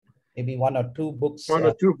 Maybe 1 or 2 books. 1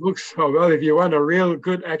 or 2 books. Oh, well, if you want a real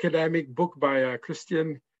good academic book by a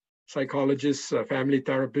Christian psychologist, family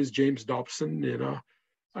therapist, James Dobson,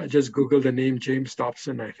 I just Googled the name James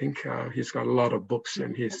Dobson. I think he's got a lot of books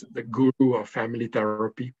and he's the guru of family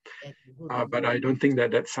therapy. But I don't think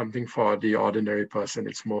that that's something for the ordinary person.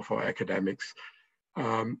 It's more for academics.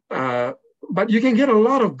 But you can get a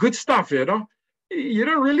lot of good stuff, You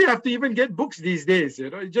don't really have to even get books these days,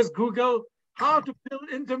 You just Google how to build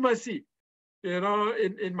intimacy,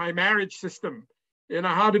 in my marriage system,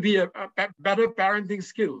 how to be a better parenting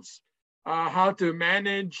skills, how to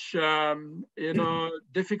manage,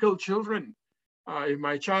 difficult children. If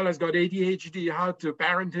my child has got ADHD, how to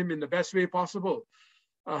parent him in the best way possible,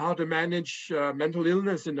 how to manage mental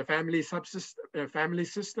illness in the family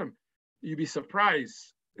system. You'd be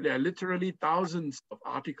surprised. There are literally thousands of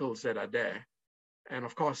articles that are there. And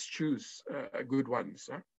of course, choose good ones.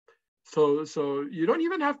 So you don't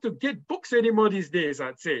even have to get books anymore these days,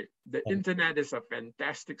 I'd say. The internet is a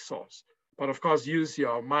fantastic source. But of course, use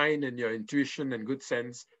your mind and your intuition and good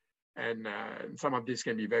sense. And some of this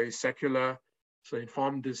can be very secular. So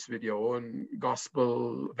inform this with your own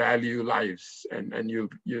gospel value lives. And you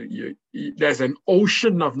there's an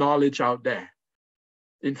ocean of knowledge out there.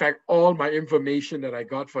 In fact, all my information that I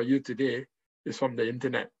got for you today is from the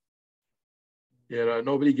internet.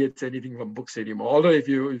 Nobody gets anything from books anymore. Although if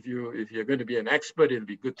you're going to be an expert, it'll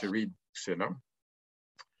be good to read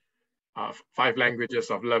books, 5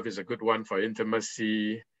 Languages of Love is a good one for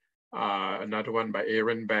intimacy. Another one by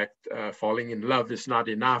Aaron Beck, Falling in Love is Not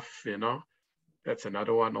Enough, That's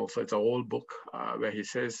another one also. It's an old book where he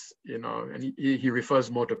says, and he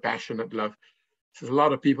refers more to passionate love. He says a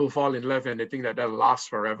lot of people fall in love and they think that that'll last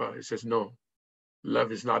forever. He says, no,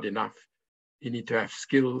 love is not enough. You need to have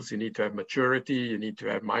skills, you need to have maturity, you need to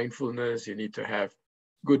have mindfulness, you need to have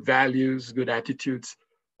good values, good attitudes,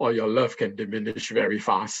 or your love can diminish very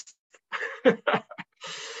fast.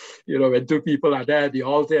 When 2 people are there at the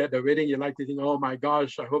altar at the wedding, you like to think, oh my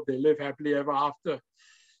gosh, I hope they live happily ever after.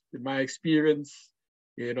 In my experience,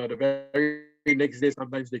 the very next day,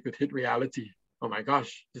 sometimes they could hit reality. Oh my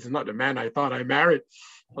gosh, this is not the man I thought I married,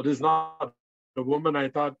 or this is not the woman I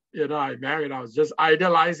thought, I married. I was just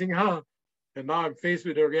idolizing her. And now I'm faced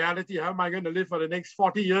with the reality, how am I going to live for the next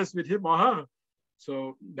 40 years with him or her?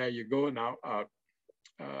 So there you go now.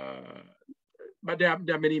 But there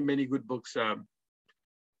are many, many good books. The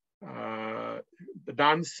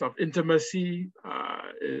Dance of Intimacy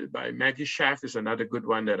by Maggie Schaff is another good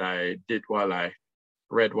one that I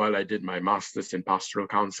read while I did my master's in pastoral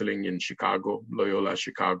counseling in Chicago, Loyola,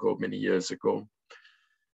 Chicago, many years ago.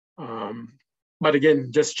 But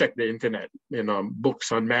again, just check the internet,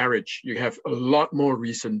 books on marriage. You have a lot more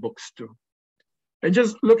recent books too. And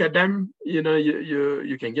just look at them,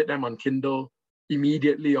 you can get them on Kindle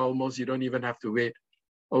immediately almost. You don't even have to wait.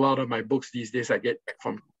 A lot of my books these days I get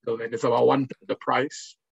from Kindle and it's about 1/3 the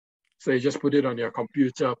price. So you just put it on your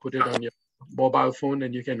computer, put it on your mobile phone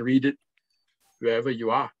and you can read it wherever you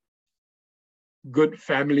are. Good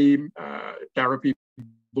family therapy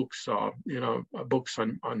books or, books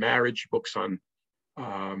on marriage, books on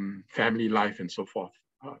family life and so forth.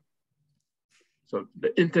 So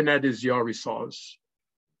the internet is your resource.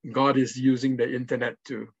 God is using the internet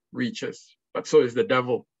to reach us, but so is the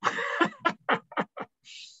devil.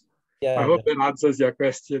 I hope that answers your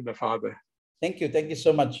question, the Father. Thank you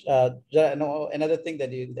so much. Another thing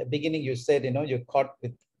that in the beginning you said, you're caught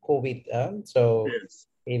with COVID. So yes.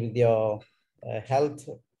 With your health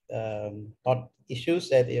not issues,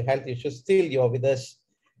 your health issues, still you're with us.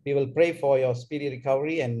 We will pray for your speedy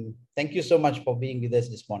recovery, and thank you so much for being with us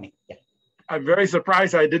this morning. Yeah. I'm very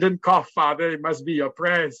surprised I didn't cough, Father. It must be your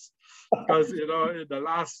prayers. Because, in the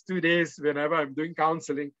last 2 days, whenever I'm doing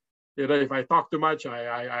counseling, if I talk too much,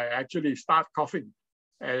 I actually start coughing.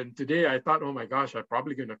 And today I thought, oh my gosh, I'm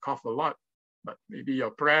probably going to cough a lot. But maybe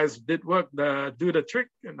your prayers did work, do the trick.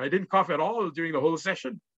 And I didn't cough at all during the whole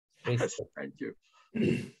session. Thank you.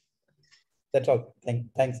 That's all.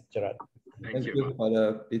 Thanks, Gerard. Thank you,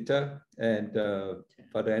 Father Peter. And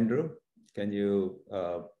Father Andrew, can you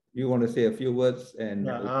want to say a few words? And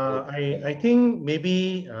I think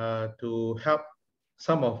maybe to help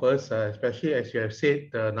some of us, especially as you have said,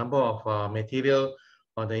 the number of material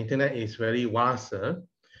on the internet is very vast.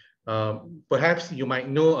 Perhaps you might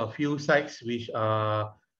know a few sites which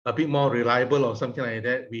are a bit more reliable or something like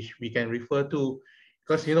that, which we can refer to.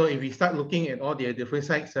 Because, if we start looking at all the different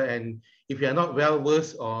sites and if you are not well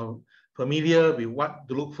versed or familiar with what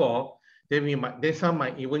to look for, then some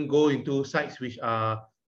might even go into sites which are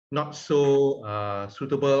not so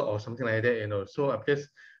suitable or something like that. So I'm just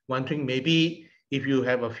wondering, maybe if you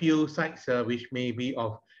have a few sites which may be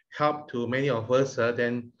of help to many of us,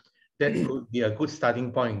 then that could be a good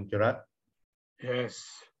starting point, Gerard. Yes.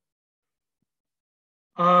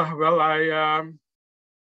 Well,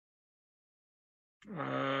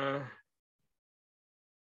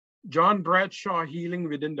 John Bradshaw, Healing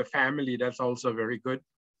Within the Family, that's also very good.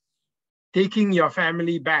 Taking Your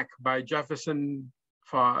Family Back by Jefferson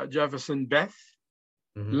Beth.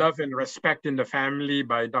 Love and Respect in the Family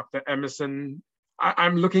by Dr. Emerson.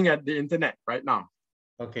 I'm looking at the internet right now.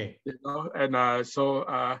 Okay. And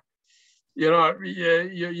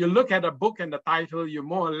you look at a book and the title, you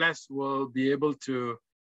more or less will be able to,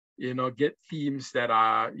 get themes that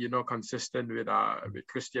are, consistent with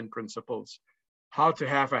Christian principles. How to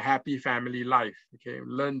have a happy family life. Okay,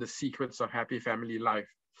 learn the secrets of happy family life.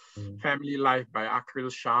 Family Life by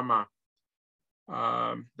Akril Sharma.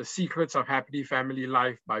 The Secrets of Happy Family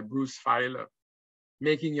Life by Bruce Feiler.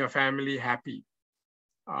 Making Your Family Happy.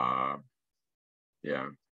 Yeah.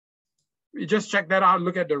 You just check that out,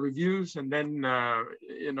 look at the reviews, and then,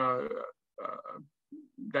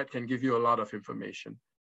 that can give you a lot of information.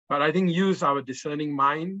 But I think use our discerning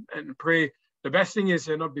mind and pray. The best thing is,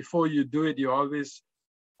 before you do it, you always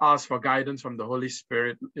ask for guidance from the Holy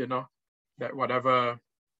Spirit, that whatever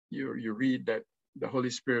you read, that the Holy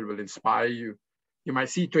Spirit will inspire you. You might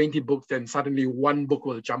see 20 books, then suddenly one book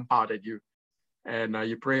will jump out at you. And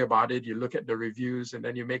you pray about it, you look at the reviews, and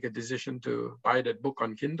then you make a decision to buy that book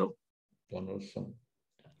on Kindle. Awesome.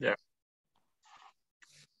 Yeah.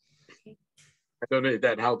 I don't know if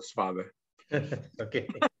that helps, Father. Okay.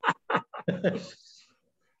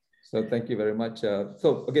 So thank you very much.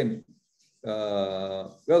 So again,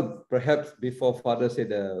 well, perhaps before Father said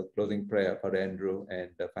the closing prayer, Father Andrew, and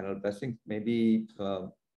the final blessing, maybe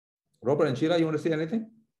Robert and Sheila, you want to say anything?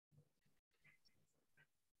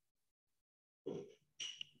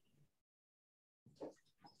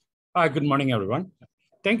 Hi, good morning, everyone.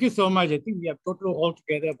 Thank you so much. I think we have total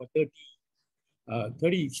altogether about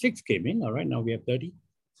 36 came in. All right, now we have 30.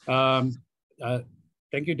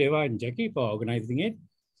 Thank you, Deva and Jackie, for organizing it.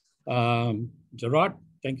 Gerard,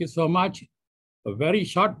 thank you so much. A very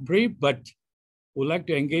short brief, but would like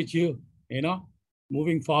to engage you,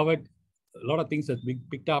 moving forward. A lot of things have been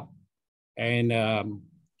picked up. And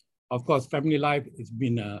of course, family life has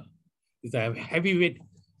been is a heavyweight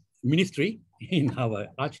ministry in our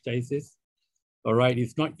archdiocese. All right,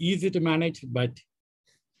 it's not easy to manage, but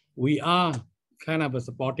we are kind of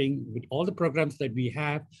supporting with all the programs that we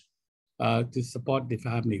have to support the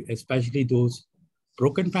family, especially those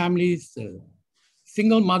broken families,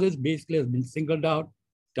 single mothers basically have been singled out,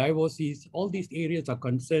 divorcees, all these areas are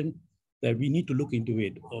concerned that we need to look into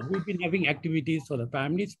it. We've been having activities for the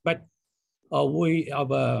families, but our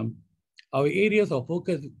areas of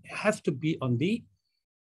focus has to be on the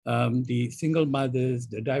single mothers,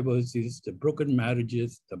 the divorcees, the broken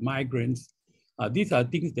marriages, the migrants. These are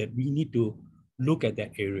things that we need to look at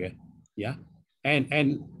that area, yeah?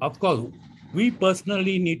 And of course, we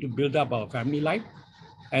personally need to build up our family life,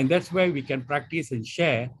 and that's where we can practice and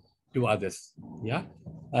share to others, yeah?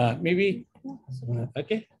 Maybe,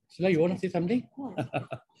 okay, Sheila, you want to say something?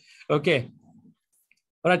 Okay,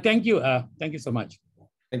 all right, thank you so much.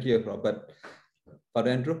 Thank you, Robert. Father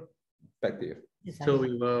Andrew, back to you. So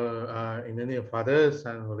we will, in the name of Father,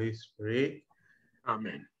 Son, Holy Spirit.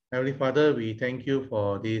 Amen. Heavenly Father, we thank you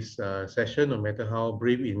for this session, no matter how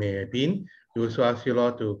brief it may have been. We also ask you,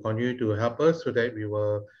 Lord, to continue to help us so that we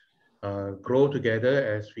will grow together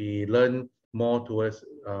as we learn more towards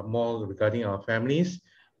more regarding our families,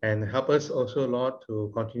 and help us also, Lord,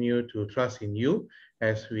 to continue to trust in you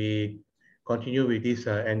as we continue with this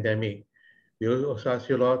endemic. We also ask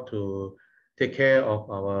you, Lord, to take care of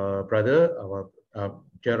our brother, our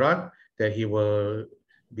Gerard, that he will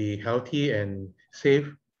be healthy and safe,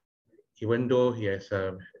 even though he has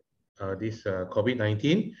this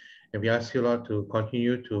COVID-19. And we ask you, Lord, to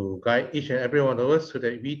continue to guide each and every one of us so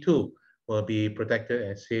that we too will be protected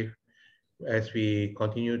and safe as we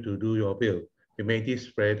continue to do your will. We make this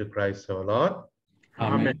prayer to Christ our Lord.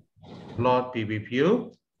 Amen. Lord be with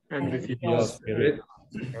you. And with Your your spirit.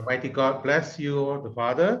 Almighty God bless you, the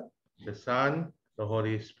Father, the Son, the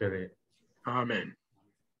Holy Spirit. Amen.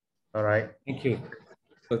 All right. Thank you.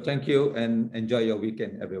 So thank you and enjoy your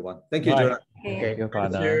weekend, everyone. Thank you, Bye. Gerard. Thank you, Thank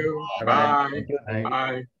Father. you. Bye-bye. Bye. Thank you.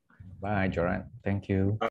 Bye. Bye, Gerard. Thank you.